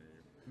game store near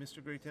you.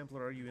 Mr. Grey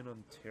Templar, are you in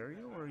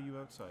Ontario or are you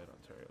outside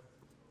Ontario?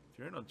 If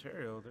you're in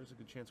Ontario, there's a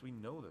good chance we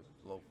know the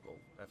local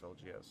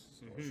FLGS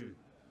store.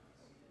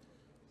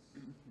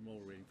 While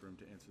we're waiting for him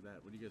to answer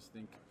that, what do you guys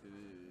think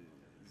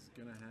is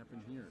going to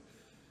happen here?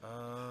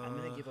 I'm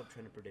gonna give up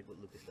trying to predict what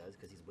Lucas does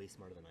because he's way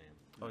smarter than I am.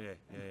 Oh, yeah.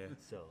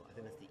 So I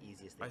think that's the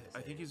easiest thing to say.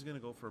 I think he's going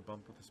to go for a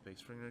bump with the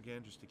Space Fringer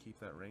again just to keep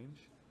that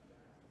range.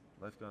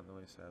 Life got in the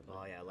way, sadly.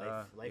 Oh yeah,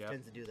 life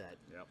tends to do that.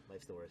 Yep.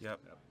 Life's the worst. Yep.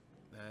 Yep.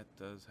 That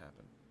does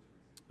happen.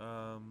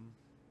 I'm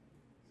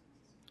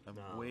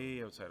No.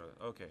 way outside of it.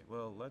 Okay,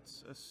 well,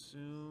 let's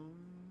assume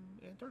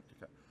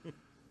Antarctica.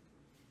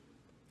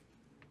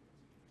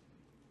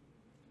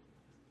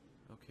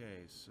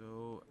 Okay,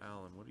 so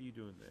Alan, what are you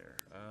doing there?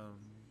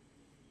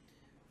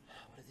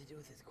 What does he do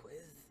with his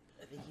quiz?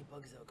 I think he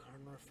bugs out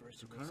Carnor first.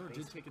 So and then Carnor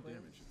did Space take a quiz.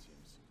 damage, it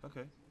seems.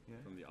 Okay, yeah,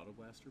 From the Auto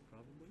Blaster,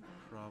 probably?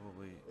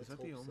 probably. Is Let's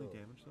that the hope only so.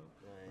 damage though?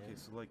 Yeah. Okay,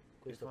 so like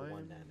Quiz if took 1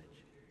 I'm damage.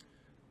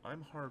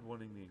 I'm hard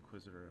wanting the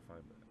Inquisitor if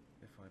I'm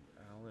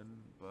Alan,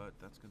 but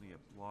that's gonna get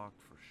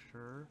blocked for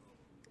sure.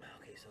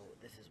 Okay, so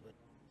this is what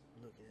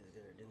Lucas is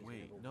gonna do. He's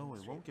Wait, gonna go no, one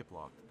it straight. won't get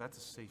blocked. That's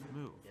a safe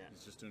move. Yeah.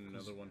 He's just doing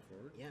another one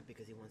forward? Yeah,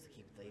 because he wants to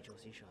keep the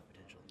HOC shot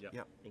potential. Yep.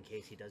 Yep. In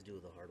case he does do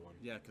the hard one.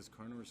 Yeah, because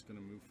Carnor's going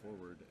to move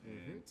forward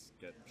and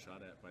get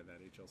shot at by that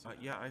HLC.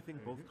 Yeah, I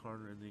think both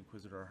Carnor and the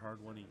Inquisitor are hard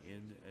wanting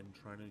in and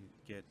trying to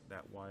get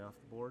that Y off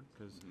the board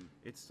because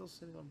it's still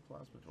sitting on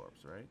plasma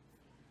torps, right?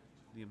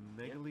 The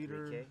Omega Yep,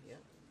 Leader. 3K, yeah.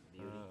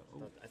 Beauty.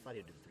 oh. I thought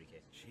he'd do the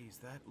 3K. Jeez,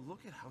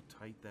 look at how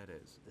tight that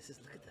is.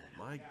 Look at that.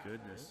 My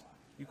goodness.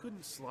 You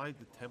couldn't slide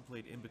the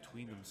template in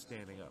between them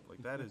standing up.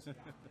 Like that is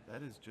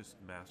just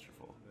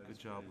masterful. That Good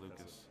is job, pretty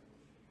Lucas.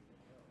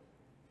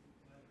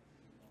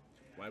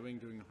 Y-Wing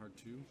doing the hard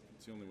 2?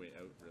 It's the only way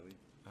out, really.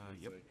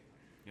 I'd Yep. say.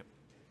 Yep.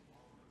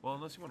 Well,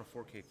 unless you want to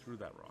 4K through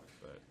that rock,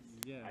 but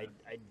Yeah.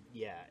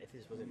 Yeah, if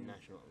this was a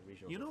national,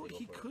 regional. you know, I'd go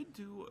he for it. could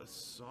do a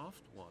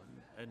soft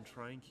one and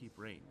try and keep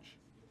range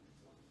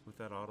with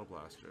that auto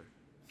blaster,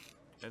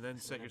 and then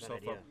set not a bad yourself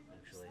idea, up.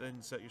 actually.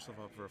 Then set yourself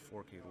up for a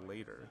 4K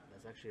later.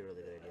 That's actually a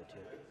really good idea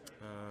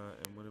too.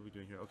 And what are we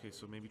doing here? Okay,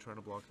 so maybe trying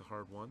to block the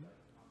hard one.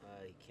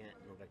 He can't,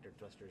 no vector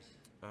thrusters.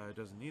 It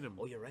doesn't need him.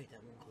 Oh, you're right,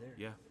 that one clear.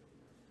 Yeah.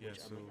 Yeah. Which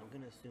So I'm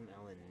gonna assume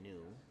Alan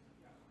knew.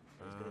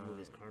 He's gonna move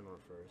his Carnor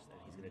first, and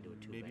he's gonna do a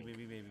 2 maybe, bank.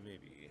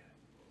 maybe.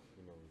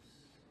 Who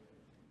knows?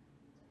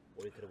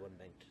 Or he could have 1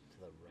 banked to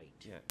the right.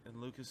 Yeah.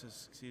 And Lucas has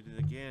succeeded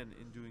again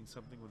in doing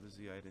something with the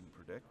Z I didn't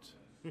predict.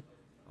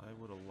 I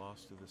would have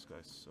lost to this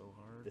guy so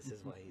hard. This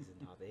is why he's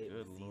in top 8.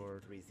 Good with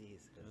lord. 3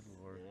 Zs. Good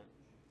lord. Yeah.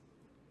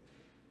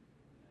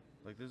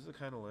 Like, this is the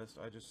kind of list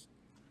I just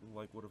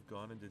would have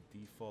gone into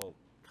default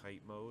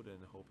kite mode and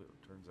hope it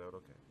turns out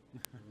okay.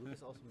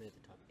 Lucas also made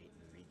the top 8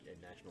 in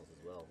nationals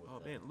as well. with, Oh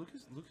man,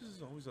 Lucas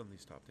is always on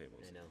these top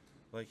tables. I know.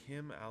 Like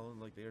him, Alan,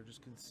 like they are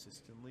just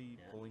consistently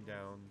Yeah. pulling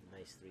down.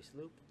 Nice 3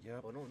 sloop.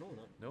 Yep. Oh no, not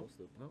No, no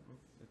sloop. no,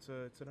 it's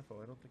an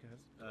FO. I don't think it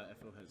has.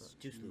 FO has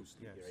 2 two sloops.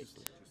 Yeah, You're it's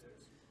right. just-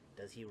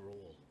 Does he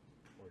roll,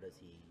 or does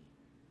he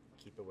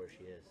keep her where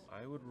she is?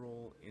 I would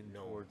roll in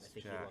No, towards I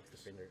think he locks the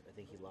Jax. finger. I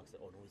think he locks the.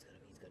 Oh no,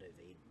 he's got to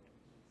evade.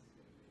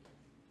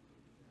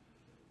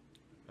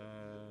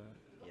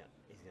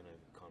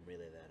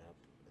 relay that up.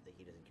 I think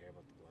he doesn't care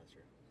about the blaster.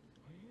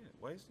 Oh, yeah.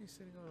 Why isn't he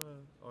sitting on a...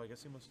 Oh, I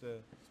guess he must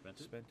have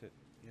Spent it?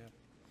 Yeah.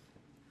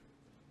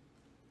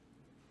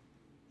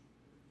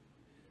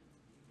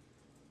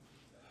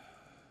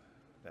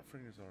 That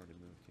Fringer's already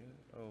moved, yeah.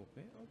 Oh,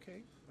 man,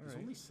 okay. All There's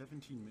right. only 17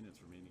 minutes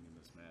remaining in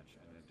this match,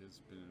 and it has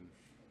been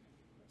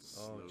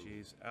Oh, slow.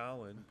 jeez.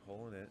 Alan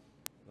pulling it.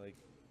 Like,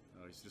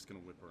 Oh, he's just going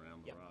to whip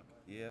around the Yep. rock.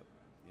 yep.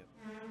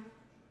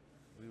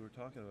 We were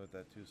talking about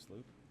that too,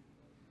 Sloop.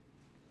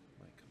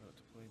 Might come out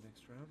to play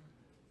next round.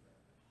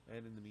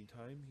 And in the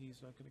meantime,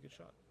 he's not going to get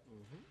shot.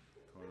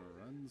 Carnor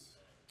runs.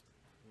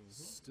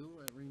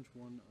 Still at range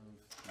 1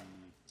 of the...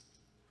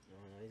 No,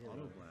 he's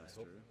Auto gonna,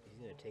 blaster. He's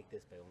gonna take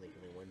this by only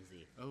killing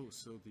 1Z. Oh,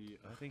 so the...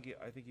 I think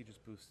he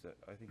just boosts it.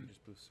 I think he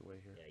just boosts away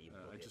here. Yeah, you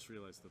I broke it. just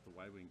realized that the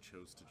Y-Wing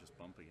chose to just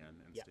bump again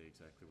and Yeah. stay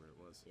exactly where it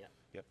was. Yeah,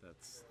 Yep.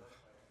 That's...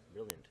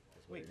 brilliant.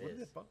 That's what Wait, it what is.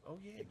 did it bump? Oh,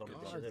 yeah. It bumped the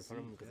God. shield in front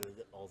of him because of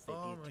the all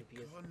Oh, safety my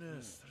 2 PS.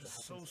 goodness. That is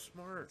so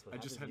smart. That's what I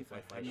just happens when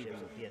you fly 5 ships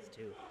with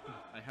PS2.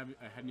 I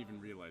hadn't even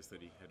realized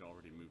that he had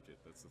already moved it.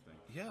 That's the thing.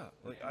 Yeah,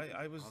 like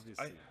I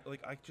Obviously.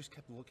 I just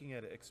kept looking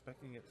at it,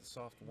 expecting it to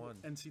soft one.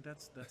 And see,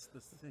 that's the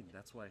thing.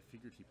 That's why I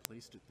figured he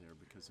placed it there,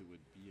 because it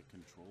would be a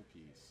control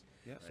piece.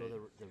 Yeah. So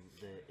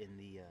Right.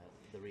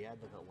 the Riyadh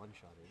that got one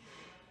shot in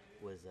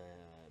was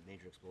a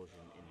major explosion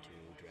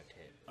into direct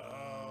hit. Oh,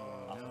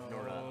 Off of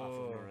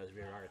Nora's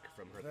rear arc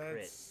from her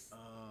crit. that's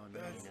Oh, no.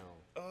 that's I know.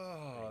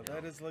 oh, I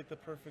that know. is like the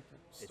perfect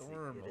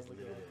storm. It is Oh my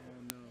literally.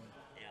 Oh, no.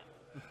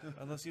 Yeah.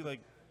 Unless you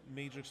like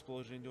major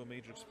explosion into a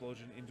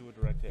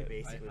direct hit.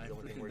 Basically, the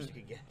only thing freaking- worse you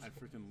could get. I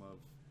freaking love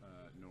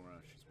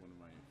Nora. She's one of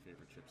my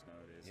favorite ships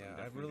nowadays. Yeah, I'm I've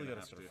definitely really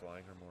gonna got to have start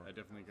flying her more. I'm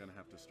definitely gonna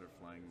have to start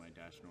flying my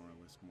Dash Nora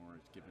list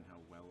more, given how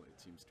well it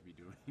seems to be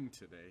doing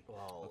today.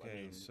 Well, Okay,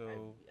 I mean,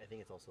 so I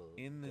think it's also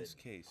In this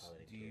good case,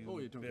 piloting do too. you Oh,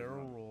 yeah, don't get me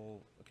barrel wrong.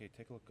 roll? Okay,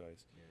 take a look,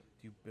 guys. Yeah.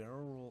 Do you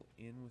barrel roll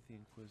in with the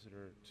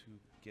Inquisitor to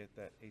get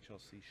that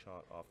HLC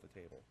shot off the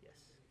table?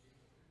 Yes,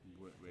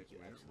 Wait, you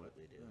where?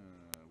 absolutely What? do.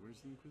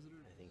 Where's the Inquisitor?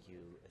 I think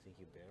you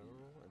barrel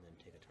roll and then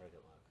take a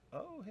target lock.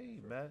 Oh, hey,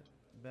 Matt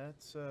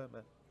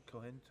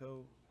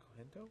Cohento.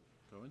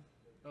 Cohen?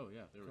 Oh,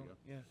 yeah, there we go.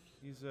 Yeah,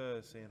 he's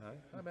saying hi.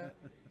 Hi, Matt.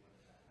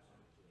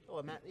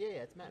 Oh, Matt.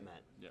 Yeah, it's Matt.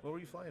 Yeah. What were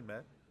you flying,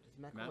 Matt? It's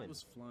Matt Matt Cohen.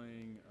 was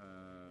flying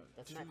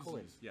That's two Matt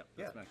Cohen. Zs. Yeah,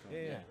 that's Yeah, Matt Cohen.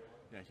 yeah.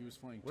 Yeah, he was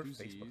flying We're 2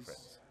 Facebook Zs,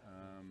 friends.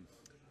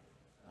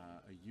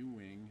 A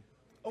U-Wing.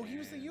 Oh, he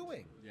was the and-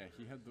 U-Wing. Yeah,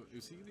 he had the...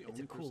 Was he the It's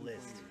only a cool person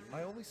list. flying the U-Wing?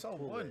 I only saw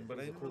Cool one, list. but It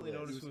I was a didn't cool really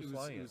list. notice It who was, was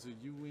flying it it. was a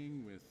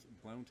U-Wing with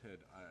Blounthead,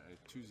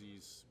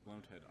 2Zs,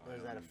 Blounthead Oh,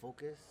 is that a ion,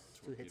 focus?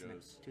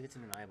 torpedoes. Two hits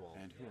in an eyeball.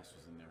 and who else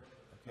was in there?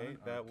 Okay, Not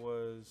an that arc.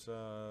 was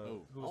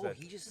who was Oh, that?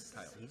 he just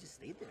Kyle.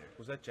 stayed there.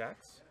 Was that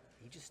Jax?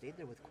 He just stayed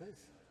there with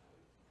Quiz.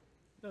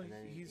 No, And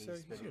then he's he here.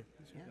 spent- He's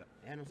Yeah, here.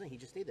 yeah, I'm saying he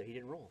just stayed there. He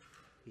didn't roll.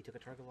 He took a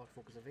target lock,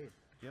 focus evade,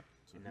 Yep.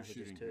 So and now who's he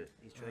shooting just here?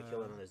 he's trying to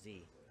kill another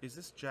Z. Is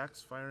this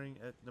Jax firing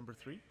at number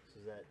 3? So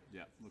is that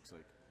Yeah, looks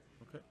like.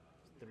 Okay.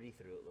 3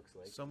 through? It looks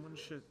like. Someone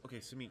should. Okay,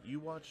 Sumeet, you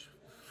watch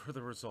for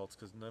the results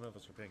because none of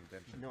us are paying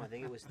attention. No, I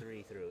think it was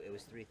 3 through. It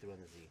was 3 through on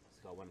the Z.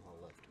 It's got 1 hull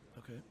left,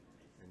 Okay.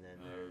 and then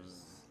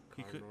there's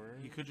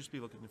Carnor. He could just be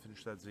looking to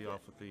finish that Z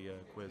off with the You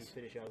quiz,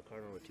 finish out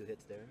Carnor with 2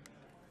 hits there,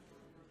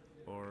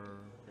 or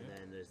and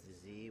then there's the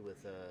Z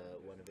with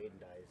 1 evade and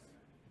dies.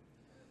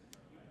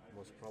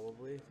 Most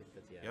probably, I think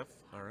that's yep.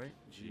 All right.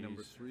 G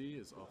number Jeez. 3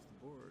 is off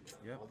the board.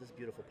 Yep. all this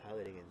beautiful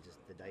piloting and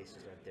just the dice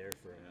just aren't there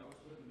for him.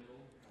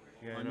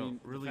 Yeah, I know. mean,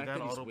 Really, the fact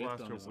that he's auto whipped on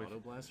blaster his with auto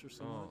blaster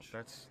so oh, much.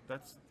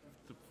 that's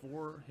the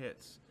 4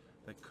 hits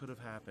that could have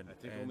happened. I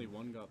think and, only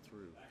 1 got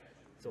through.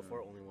 So far,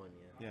 only 1.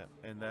 Yeah.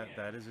 Yeah, and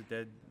that is a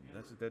dead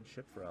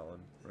ship for Alan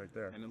right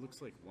there. And it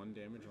looks like 1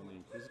 damage on the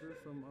Inquisitor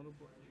from auto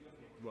blaster.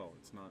 Well,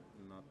 it's not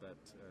that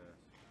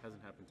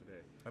hasn't happened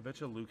today. I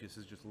bet you Lucas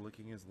is just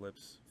licking his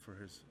lips for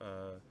his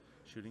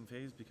shooting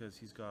phase because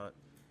he's got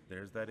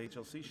there's that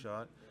HLC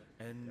shot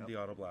and Yep. the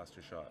auto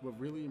blaster shot. What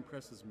really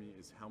impresses me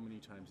is how many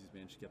times he's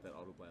managed to get that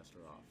auto blaster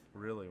off.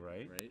 Really,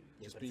 right? Right?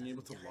 Yeah, Just but being it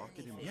able to doesn't lock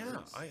it in Yeah,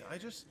 place. I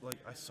just like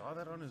I saw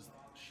that on his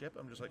ship.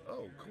 I'm just like,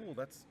 oh, cool,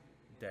 that's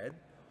dead.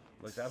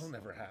 Like that'll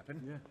never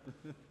happen.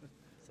 Yeah.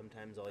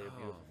 Sometimes all your Oh,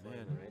 beautiful flying,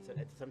 man. right? So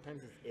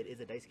sometimes it is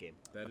a dice game.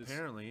 That is,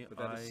 Apparently, but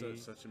that is I-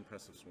 such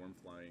impressive swarm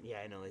flying. Yeah,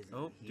 I know.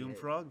 Oh, he-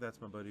 Doomfrog, that's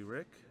my buddy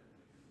Rick.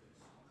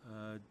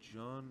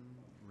 John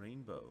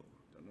Rainbow.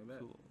 Don't know that.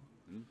 Cool.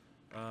 Hmm?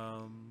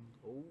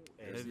 Oh,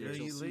 and There's the Heavy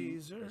HLC.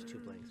 laser. there's 2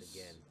 blanks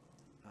again,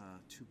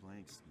 2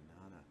 blanks,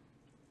 nada.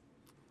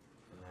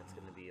 and that's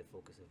going to be a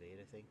focus evade,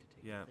 I think, to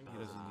take. Yeah, the thing. he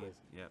doesn't need. Quiz.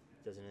 Yeah.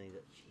 Doesn't need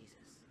that.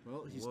 Jesus.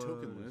 Well, he's What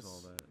tokenless, is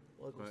all that?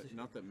 Well, it goes but to-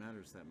 not that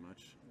matters that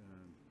much.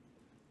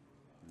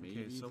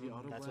 Maybe someone- the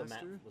auto That's what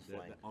Matt blaster. was The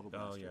flying. auto Oh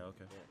blaster. yeah,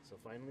 okay. Yeah. So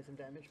finally, some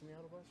damage from the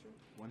auto blaster.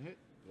 1 hit,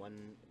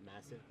 1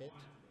 massive hit.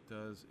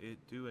 Does it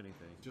do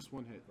anything? just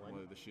 1 hit. One?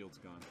 Well, the shield's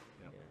gone.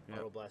 Yeah. Yeah. Yeah.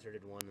 Auto blaster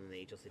did 1, and the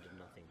HLC did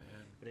nothing.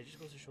 Man. But it just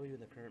goes to show you in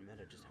the current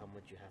meta just how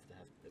much you have to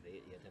have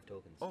evade. You have to have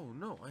tokens. Oh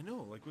no, I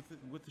know. Like with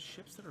the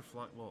ships that are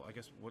flying. Well, I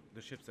guess what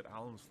the ships that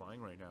Alan's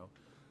flying right now,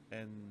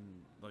 and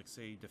like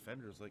say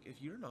defenders, like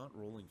if you're not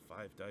rolling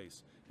 5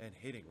 dice and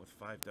hitting with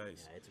 5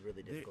 dice, Yeah, it's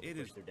really difficult to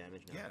push through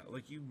damage now. Yeah,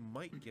 like you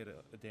might get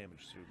a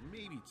damage through,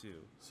 maybe 2.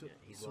 So, Yeah,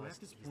 he's so lost.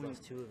 at this He's point,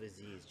 lost 2 of his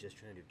Z's just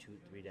trying to do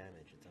 2-3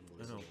 damage. It's I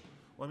unbelievable. know.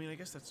 Well, I mean, I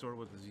guess that's sort of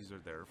what the Z's are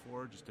there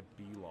for, just to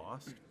be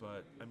lost.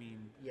 But I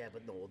mean, Yeah,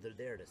 but no, they're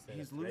there to set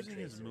he's up thread losing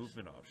his tracers.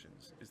 movement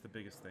options. Is the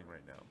biggest thing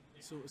right now.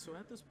 so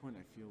at this point,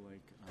 I feel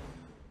like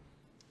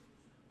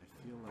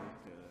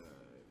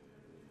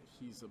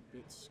he's a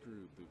bit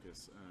screwed,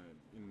 Lucas,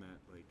 in that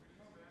like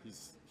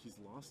he's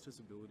lost his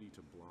ability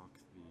to block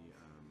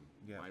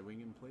the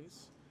Y-wing in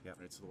place. Yeah.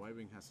 Right. So the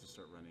Y-wing has to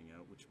start running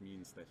out, which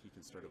means that he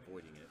can start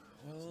avoiding it.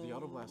 So the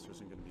auto blaster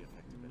isn't going to be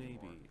effective Maybe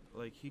anymore.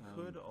 like he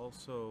could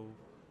also,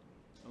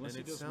 Unless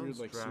and he it does weird sounds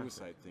like drastic.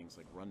 suicide things,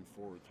 like run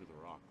forward through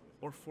the rock.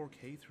 or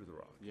 4K through the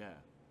rock. Yeah.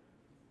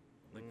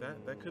 Like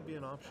that could be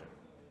an option.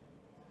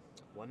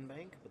 1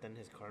 bank, but then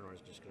his Carnor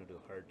is just going to do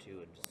hard 2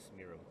 and just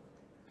smear him.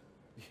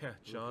 Yeah,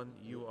 John,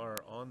 you are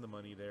on the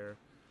money there.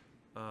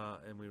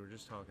 And we were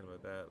just talking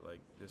about that. Like,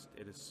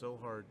 it is so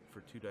hard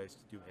for 2 dice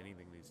to do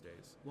anything these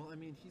days. Well, I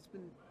mean, he's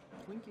been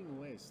plinking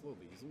away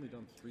slowly. He's only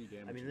done 3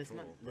 damage. I mean, in let's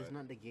total,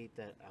 not negate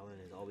that Alan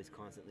has always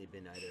constantly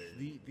been either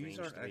These range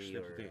aren't 3 actually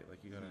up or... to date. Like,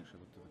 you gotta actually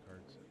look to the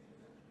cards.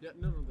 Yeah,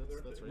 no,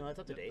 that's right. No, it's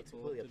up to date. It's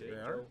completely up to date.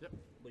 They are? Joe, Yep.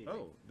 what do you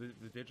Oh,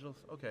 the digital.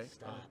 Okay.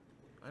 Stop.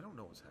 I don't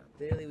know what's happening.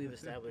 Clearly, we've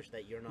established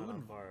that you're not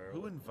on par.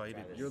 who with invited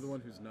Travis. You're the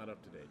one who's not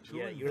up to date. Who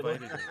Yeah, you're the-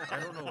 invited me? I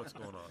don't know what's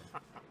going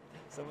on.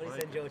 Somebody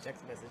Like- send Joe a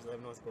text message. Let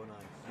him know what's going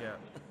on.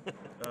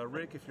 Yeah.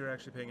 Rick, if you're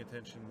actually paying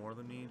attention more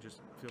than me,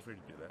 just feel free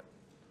to do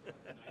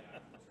that.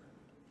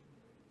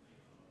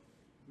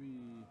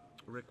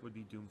 Rick would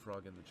be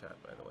Doomfrog in the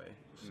chat, by the way.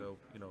 So,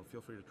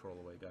 feel free to troll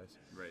away, guys.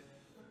 Right.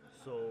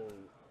 So,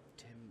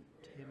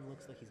 Tim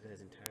looks like he's got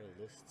his entire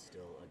list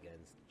still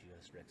against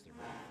just Rex the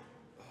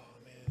Wraith. Oh,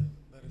 man.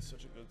 That is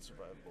such a good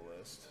survivable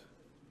list.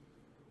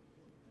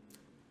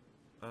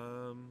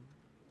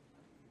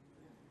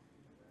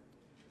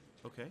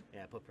 Okay.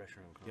 Yeah, put pressure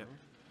on Yeah. Carnor.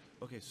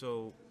 Okay,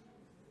 so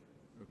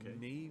Okay.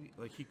 maybe,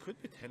 like, he could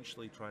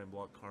potentially try and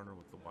block Carnor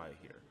with the Y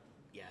here.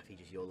 Yeah, if he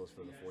just YOLOs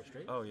for the 4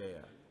 straight. Oh,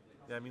 yeah.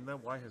 Yeah, I mean,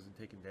 that Y hasn't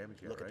taken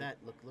damage yet, Look right? at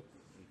that. Look.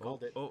 You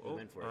called it. You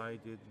went for it. I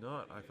did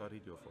not. I thought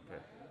he'd do a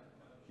 4K.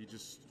 He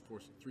just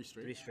forced 3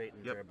 straight. 3 straight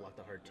and Yep. Jared blocked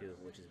the hard 2,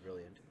 which is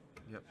brilliant.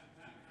 Yep.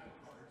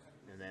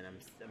 And then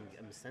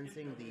I'm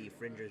sensing the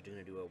Fringer's going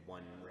to do a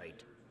 1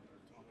 right.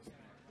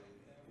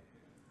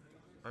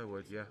 I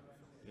would, yeah.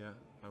 Yeah,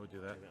 I would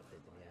do that.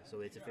 Yeah,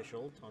 so it's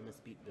official. Thomas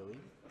beat Billy,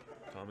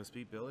 Thomas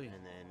beat Billy.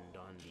 and then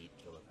Don beat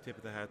Philip. Tip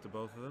of the hat to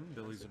both of them.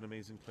 Billy's an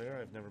amazing player.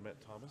 I've never met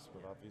Thomas,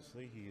 but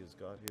obviously he has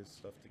got his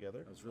stuff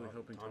together. I was really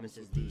hoping Thomas Thomas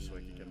is would do the- so I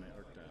could get my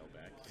arc dial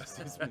back.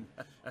 It's been-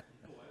 Yeah,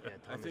 I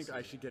Thomas think I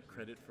is- should get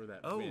credit for that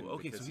Oh, win.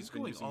 okay, so because he's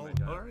been going using all... my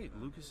dial. All right,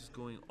 Lucas is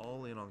going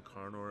all in on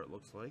Carnor, it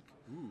looks like.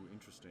 Ooh,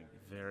 interesting.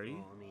 Very.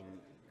 Well, I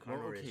mean,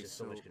 Carnor okay, is just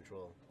so much so-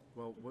 control.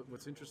 Well,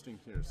 what's interesting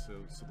here,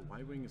 so the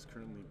Y-Wing is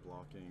currently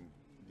blocking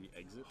the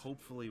exit.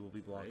 Hopefully we'll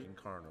be blocking Right.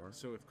 Carnor.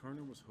 So if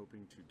Carnor was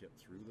hoping to get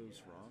through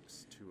those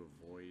rocks to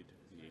avoid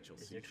the Is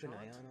HLC there Twin shot,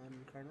 Ion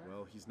on Carnor?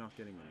 well, he's not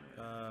getting them right.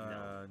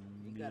 No.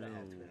 You gotta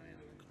have Twin Ion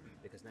on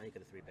Carnor, because now you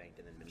could have 3 banked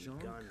and then been John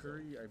Gonzo.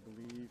 Curry, I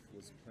believe,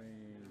 was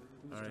playing...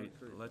 Who was All John right,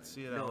 Curry let's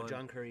see playing? it, No, Alan.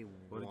 John Curry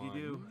What did you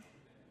do?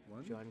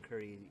 One? John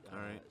Curry. All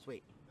right.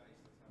 Wait,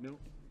 No.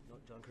 no,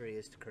 John Curry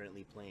is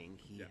currently playing.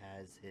 He Yeah.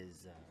 has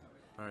his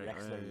All right,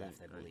 Rexler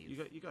left, I all right. believe.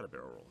 You got a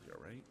barrel roll here,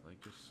 right? Like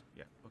just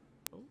yeah.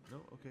 Oh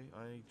no, okay.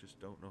 I just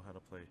don't know how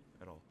to play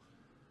at all.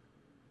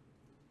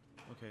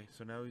 Okay,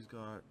 so now he's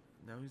got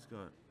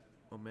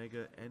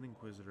Omega and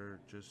Inquisitor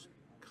just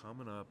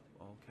coming up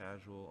all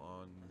casual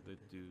on the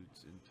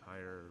dude's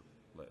entire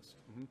list.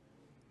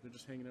 They're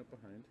just hanging out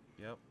behind.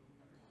 Yep.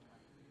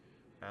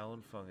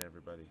 Alan Fung,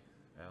 everybody.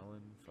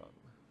 Alan Fung.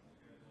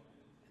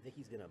 I think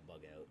he's gonna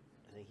bug out.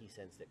 I think he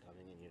sensed it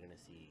coming, and you're gonna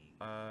see.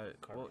 Well,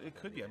 Carnor it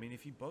could be. I coming. mean,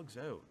 if he bugs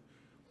out,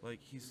 like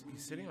he's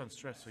sitting on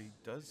stress, so he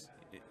does,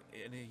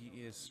 and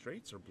his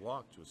straights are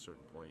blocked to a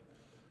certain point,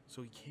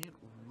 so he can't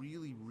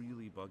really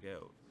bug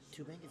out.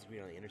 2 bank is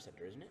green on the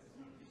interceptor, isn't it?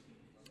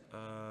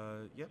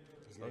 Yep.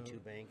 He's got 2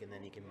 bank, and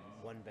then he can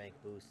 1 bank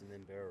boost and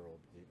then barrel roll.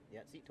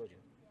 Yeah, see, told you.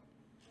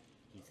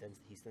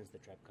 He sensed the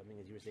trap coming,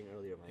 as you were saying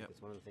earlier, Mike. Yep.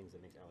 It's one of the things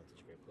that makes Alan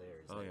such a great player.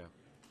 Is Oh, that yeah.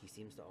 He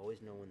seems to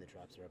always know when the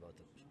traps are about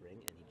to spring,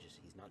 and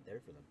he's not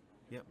there for them.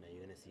 Yep. Now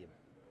you're gonna see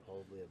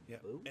probably a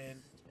Yep, boost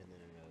and then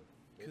a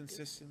focus.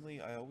 Consistently,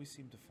 I always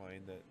seem to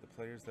find that the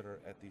players that are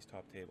at these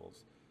top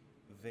tables,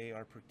 they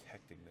are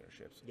protecting their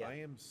ships. Yeah. I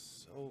am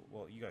so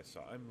well. You guys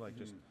saw. I'm like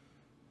just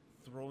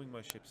throwing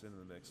my ships into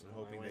the mix and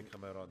Well, I hoping they went-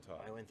 come out on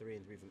top. I went 3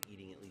 and 3 from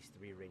eating at least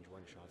 3 range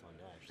 1 shots on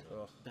dash.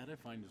 So. Ugh. That I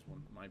find is one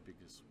of my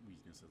biggest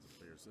weaknesses as a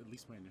player. So at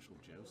least my initial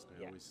joust,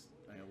 I Yeah.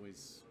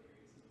 always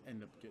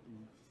end up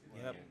getting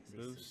Yep, see,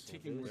 boost,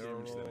 taking more barrel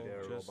damage than I roll,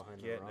 barrel roll just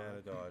behind the getting out rock.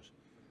 of dodge,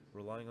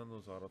 relying on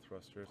those auto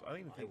thrusters. I don't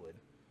even I think would.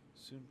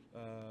 soon.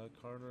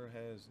 Carnor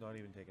has not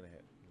even taken a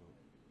hit.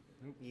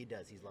 He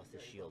does. He's lost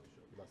his shield.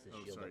 He lost his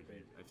Oh, shield sorry.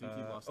 upgrade. I think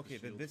he lost Okay,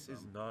 the then shield this is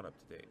from- not up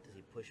to date. Does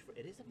he push for?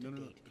 It is up to No,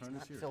 date. It's Carnor's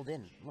not here. filled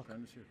in. Look.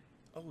 Carnor's here.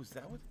 Oh, is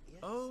that what? Yes.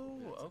 Oh,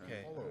 It's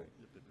okay. hollow.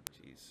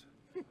 Jeez,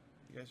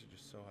 you guys are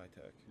just so high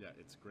tech. Yeah,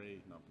 it's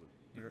gray, not blue.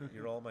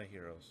 You're all my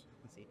heroes.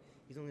 See,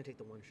 he's only gonna take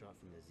the one shot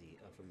from the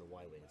from the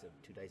Y wing. So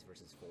 2 dice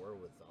versus 4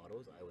 with the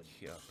autos.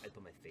 Yeah. I'd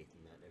put my faith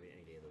in that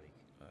any day of the week.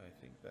 I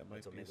think that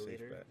might That's be a Omega safe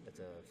Leader. bet. That's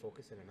a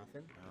focus and a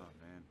nothing. Oh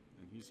man,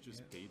 and he's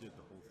just baited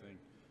the whole thing.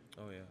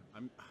 Oh yeah.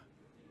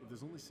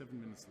 There's only 7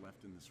 minutes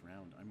left in this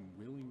round. I'm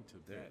willing to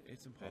bet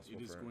It's that impossible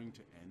it is for him. going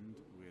to end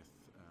with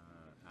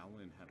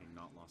Alan having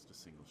not lost a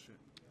single ship.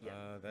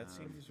 That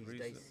seems His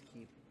dice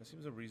keep. that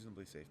seems a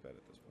reasonably safe bet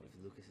at this point. If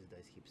Lucas's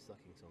dice keep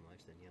sucking so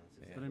much, then yeah. That's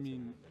Yeah. But I exactly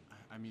mean, what's gonna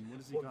happen. I mean, what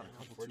has he Well, got? A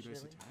couple 2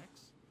 dice unfortunately-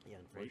 attacks, Yeah,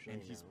 right? unfortunately.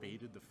 And he's no.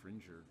 baited the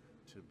Fringer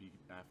to be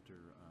after.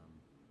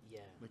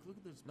 Yeah. Like, look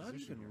at this. Not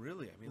position even here.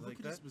 really. I mean, Well, like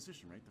look at that. his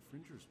position, right? The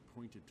Fringer's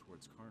pointed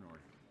towards Carnor,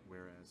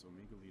 whereas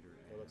Omega Leader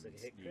That and looks like a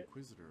hit the crit.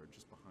 Inquisitor are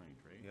just behind,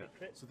 right? Yeah.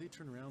 Crit. So they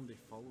turn around, they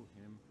follow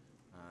him.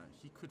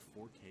 He could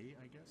 4K,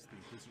 I guess. The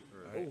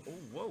Inquisitor. All right. Oh,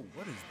 whoa!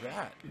 What is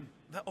that?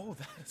 That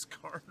is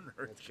Carnor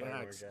That's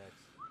Carnor Jax. Jax.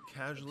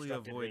 Casually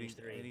Obstructed avoiding range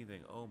 3.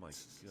 anything. Oh my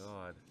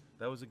god,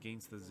 that was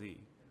against the Z.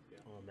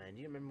 Oh man,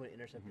 do you remember when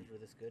interceptors were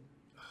this good?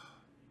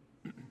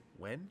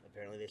 When?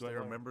 Apparently they Do I still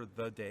are. remember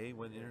the day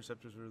when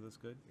interceptors were this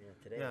good? Yeah,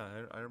 today. Yeah,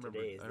 I remember.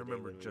 Today is I the day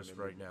remember when we just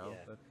remember- right now.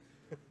 yeah.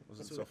 That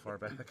wasn't so far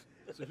back.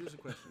 So here's a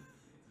question: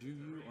 do you,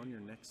 on your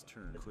next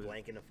turn, It's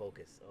blank in a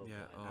focus. Oh, Yeah,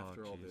 God. oh,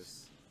 after all jeez.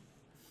 this,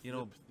 You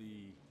know. flip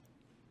the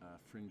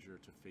Fringer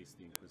to face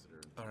the Inquisitor?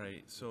 All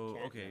right. So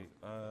Can't okay,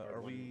 now.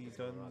 are One we is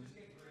on the done? rocks.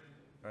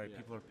 All right, Yeah.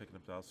 people are picking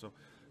up dials. So,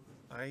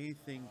 I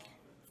think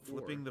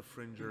flipping the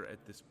Fringer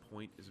at this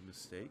point is a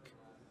mistake,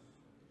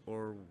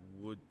 or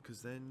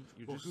because then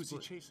you're Well, just who's he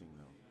split- chasing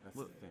though? That's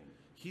Well, the thing.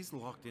 He's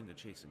locked into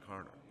chasing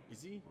Carnor,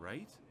 Is he?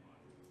 right?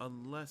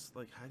 Unless,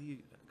 like, how do you?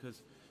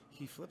 Because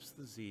he flips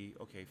the Z.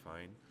 Okay,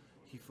 fine.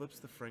 He flips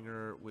the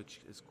Fringer,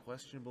 which is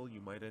questionable.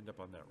 You might end up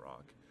on that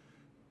rock.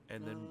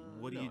 And then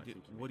what do no, you I do?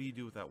 think you What do you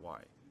do with that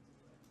Y?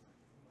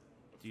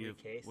 Do you?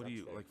 3K What do you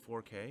sucks there.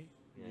 like? 4K?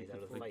 Yeah, he's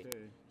out of the Like,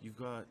 fight. You've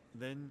got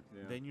then.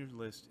 Yeah. Then your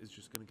list is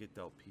just gonna get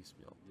dealt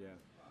piecemeal. Yeah.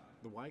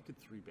 The Y could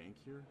 3 bank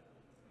here,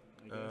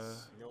 I Uh,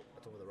 guess. Nope,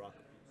 that's over the rock.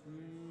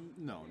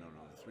 No.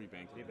 The 3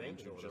 bank Three will bank land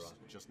is you over the just,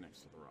 rock. just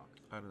next to the rock.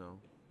 I don't know.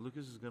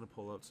 Lucas is gonna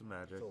pull out some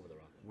magic. It's over the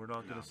rock. We're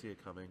not gonna No. see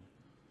it coming.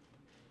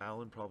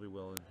 Alan probably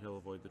will, and he'll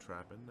avoid the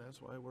trap, and that's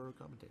why we're Or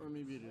commentating.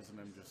 maybe it is, and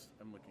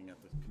I'm looking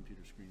at the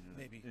computer screen at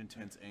Maybe. an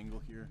intense angle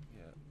here.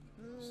 Yeah.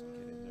 Just get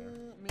in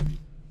there. Maybe.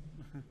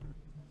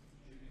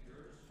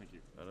 Thank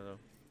you. I don't know.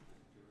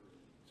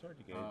 It's hard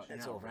to gauge.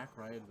 It's yeah, over. Rack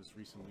Riot was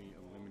recently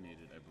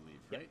eliminated, I believe,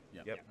 Yep. right?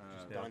 Yeah.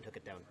 Yep. Don took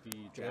it down. The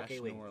Triple Dash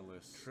K-Wing. Nora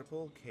list.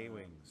 Triple K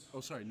wings. Oh,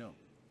 sorry, no.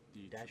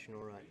 The Dash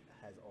Nora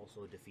has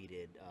also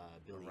defeated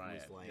Billy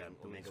Riot, Goose Line, yeah,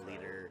 Billy's Omega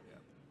Riot, Leader,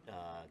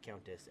 yeah.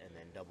 Countess, and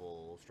then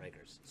double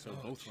strikers. So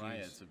Oh, both jeez.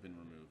 riots have been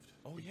removed.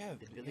 Oh yeah.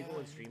 Did Billy go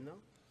on stream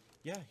though?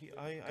 Yeah.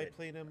 I Good.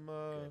 played him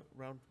Good.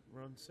 round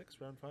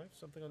 6, round 5,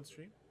 something on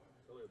stream.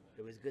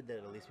 It was good that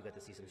at least we got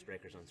to see some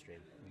strikers on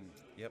stream.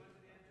 Yep.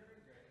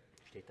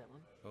 Did you take that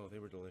one? Oh, they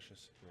were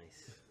delicious.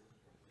 Nice.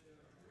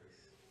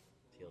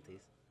 TLTs.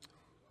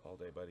 All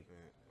day, buddy.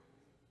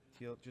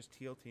 Yeah. Just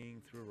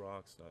TLTing through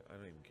rocks. I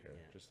don't even care.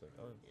 Yeah. Just like,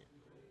 Yeah.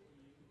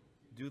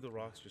 do the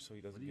rocks just so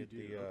he doesn't What do you get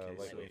do? the Okay, so- lightweight.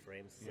 Lightweight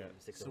frames. Yeah.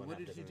 6 So of 1 what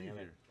half did he dozen do of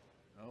the here?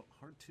 Oh,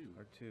 hard 2.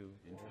 R2.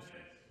 Interesting.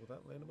 Will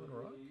that land him on a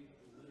rock?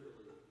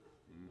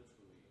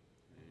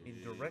 In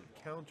direct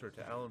counter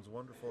to Alan's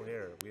wonderful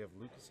hair, we have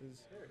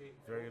Lucas's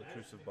very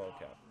obtrusive ball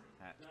cap.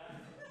 Hat.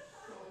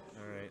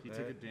 All right, He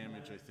took a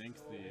damage, I think,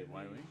 the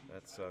Y-Wing.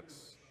 that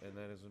sucks, and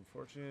that is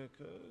unfortunate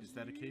because Is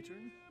that a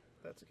K-turn?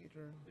 That's a key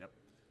turn. Yep.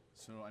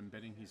 So I'm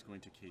betting he's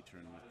going to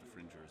K-turn with the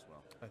Fringer as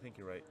well. I think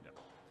you're right. Yep.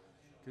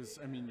 Because,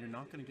 I mean, you're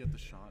not going to get the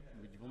shot.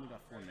 You've only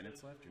got 4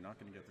 minutes left. You're not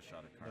going to get the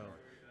shot at Carnor.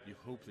 You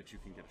hope that you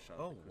can get a shot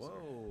Oh, at the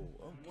Inquisitor. whoa.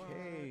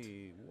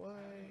 Okay.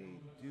 Why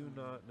do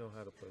not know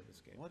how to play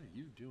this game? What are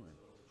you doing?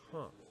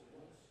 Huh.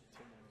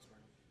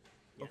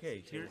 Yeah,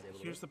 Okay, so Tim was able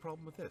to here's win. the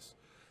problem with this.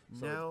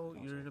 So- Now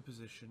you're in a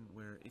position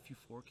where if you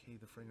 4K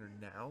the Fringer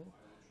now,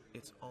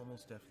 it's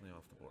almost definitely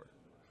off the board.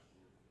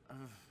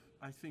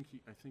 I think the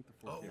 4K.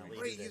 Oh, Now we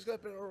right, do he's this.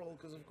 got barrel roll,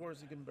 because of course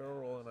he can barrel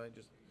roll, and I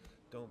just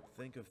don't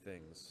think of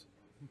things.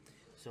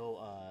 So,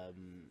 How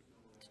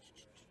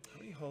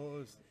many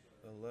hollows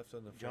left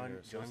on the John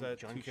Fringer? So is that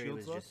John 2 Kerry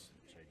shields was left? just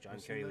sorry. John Am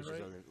I Kerry saying was that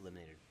just right?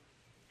 eliminated.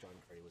 John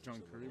Curry was John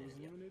just Curry was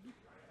yeah. eliminated?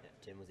 Yeah,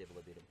 Tim was able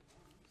to beat him.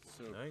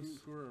 So Nice.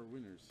 who are our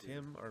winners?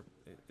 here?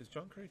 Is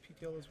John Curry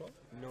PTL as well?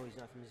 No, he's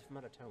not from. He's from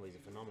out of town. But he's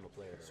a phenomenal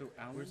player. So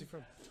Alan Where's he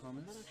from? I'm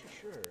Thomas, not actually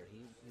sure.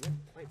 He went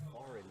quite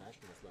far in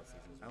nationals last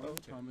season. as well. Alan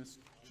okay. Thomas,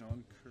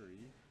 John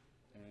Curry,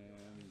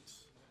 and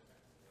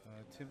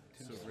Tim.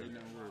 so right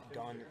now we're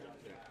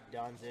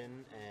Don's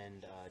in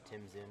and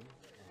Tim's in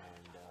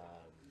and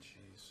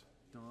Jeez.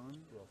 Don.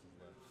 who else is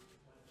left?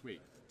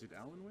 Wait, did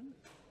Alan win?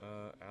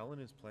 Alan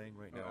is playing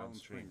right Oh, now on Alan's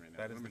stream. playing right now.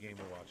 That is What the am I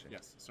game we're watching.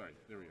 Yes, sorry,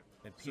 there we go.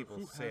 And So people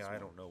who say has I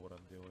one? don't know what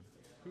I'm doing.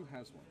 Who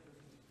has one?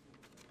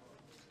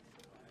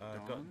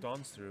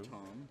 Don's through.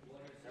 Tom,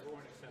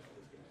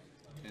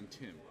 and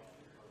Tim,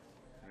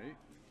 right?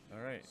 All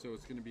right. So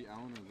it's going to be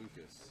Alan or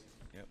Lucas.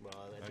 Yep. Well,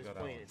 at I this got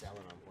point, Alan. it's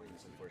Alan on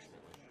points, unfortunately.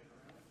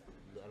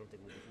 I don't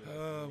think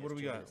we What do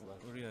we got?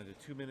 Left, What do we got?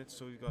 2 minutes,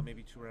 so we've got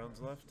maybe 2 rounds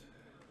left.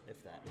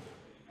 if that.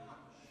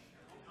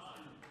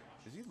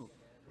 Is he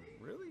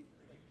really?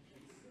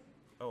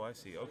 Oh, I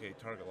see. Okay,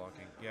 target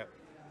locking. Yep.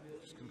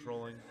 Just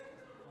controlling.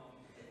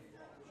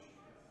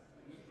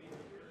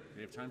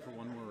 They have time for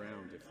one more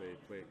round if they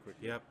play it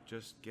quickly. Yep.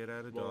 Just get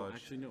out of Well, dodge.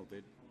 actually, no.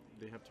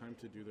 They have time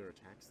to do their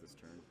attacks this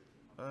turn.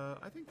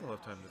 I think they'll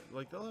have time.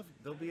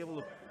 They'll be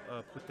able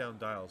to put down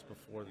dials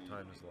before the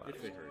time is elapsed.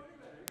 If they hurry.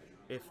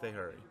 If they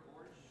hurry.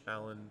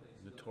 Alan,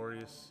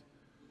 notorious.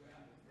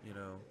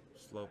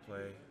 Slow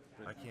play.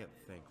 I can't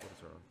think. What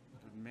is wrong?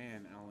 But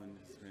man, Alan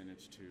has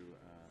managed to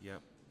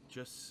Yep.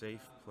 Just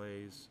safe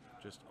plays,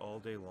 just all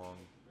day long.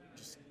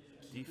 just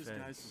keep his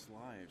guys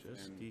alive.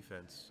 Just and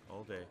defense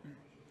all day.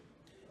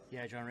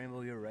 Yeah, John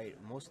Rainbow, you're right.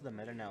 Most of the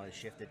meta now has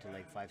shifted to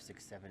like 5,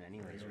 6, 7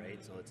 anyways,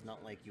 right? So it's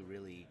not like you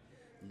really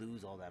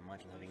lose all that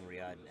much with having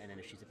Riyadh. And then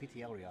if she's a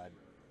PTL Riyadh,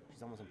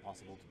 she's almost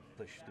impossible to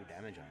push through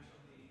damage on.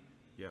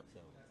 Yep. So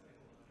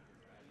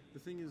The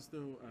thing is,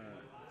 though,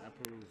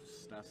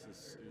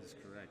 apostasis is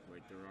correct.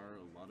 Like, there are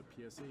a lot of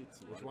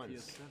PS8s, a Which lot ones?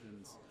 of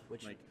PS7s.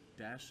 Which- Like,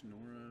 Dash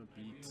Nora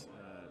beat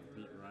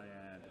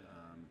Ryad.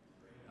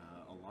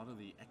 A lot of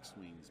the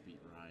X-Wings beat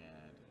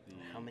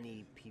Ryad. how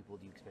many people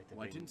do you expect to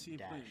Well, I bring didn't see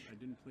Dash? play. I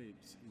didn't play.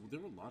 Well, there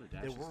were a lot of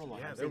There dashes. were a lot.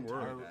 Yeah, I'm there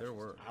saying were. There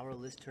were. Our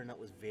list turnout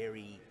was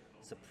very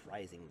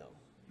surprising, though.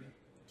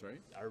 Sorry?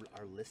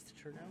 Our list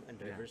turnout and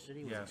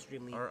diversity was Yeah.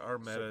 extremely Our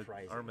meta.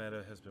 surprising. Our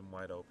meta has been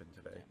wide open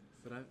today.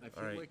 But I feel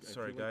All right. like... I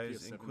Sorry, feel like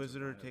guys. PS7s are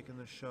Inquisitor viable. taking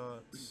the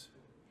shots.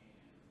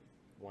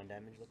 1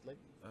 damage looked like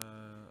I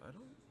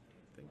don't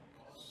think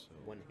so.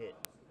 1 hit.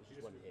 It's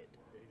just 1 hit.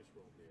 Yeah, he just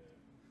rolled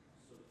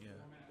the Yeah.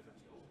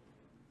 defense roll.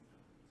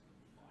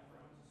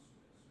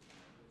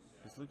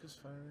 Is Lucas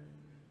firing?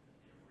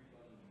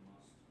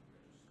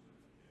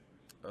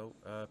 Oh,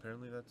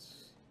 apparently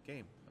that's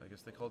game. I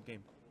guess they called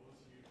game.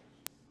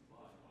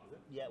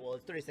 Yeah, well,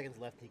 it's 30 seconds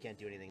left. He can't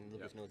do anything.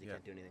 Lucas knows he Yeah.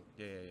 can't do anything.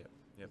 Yeah.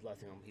 Yep.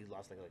 He's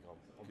lost like Good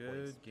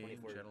points. game,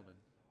 24. gentlemen.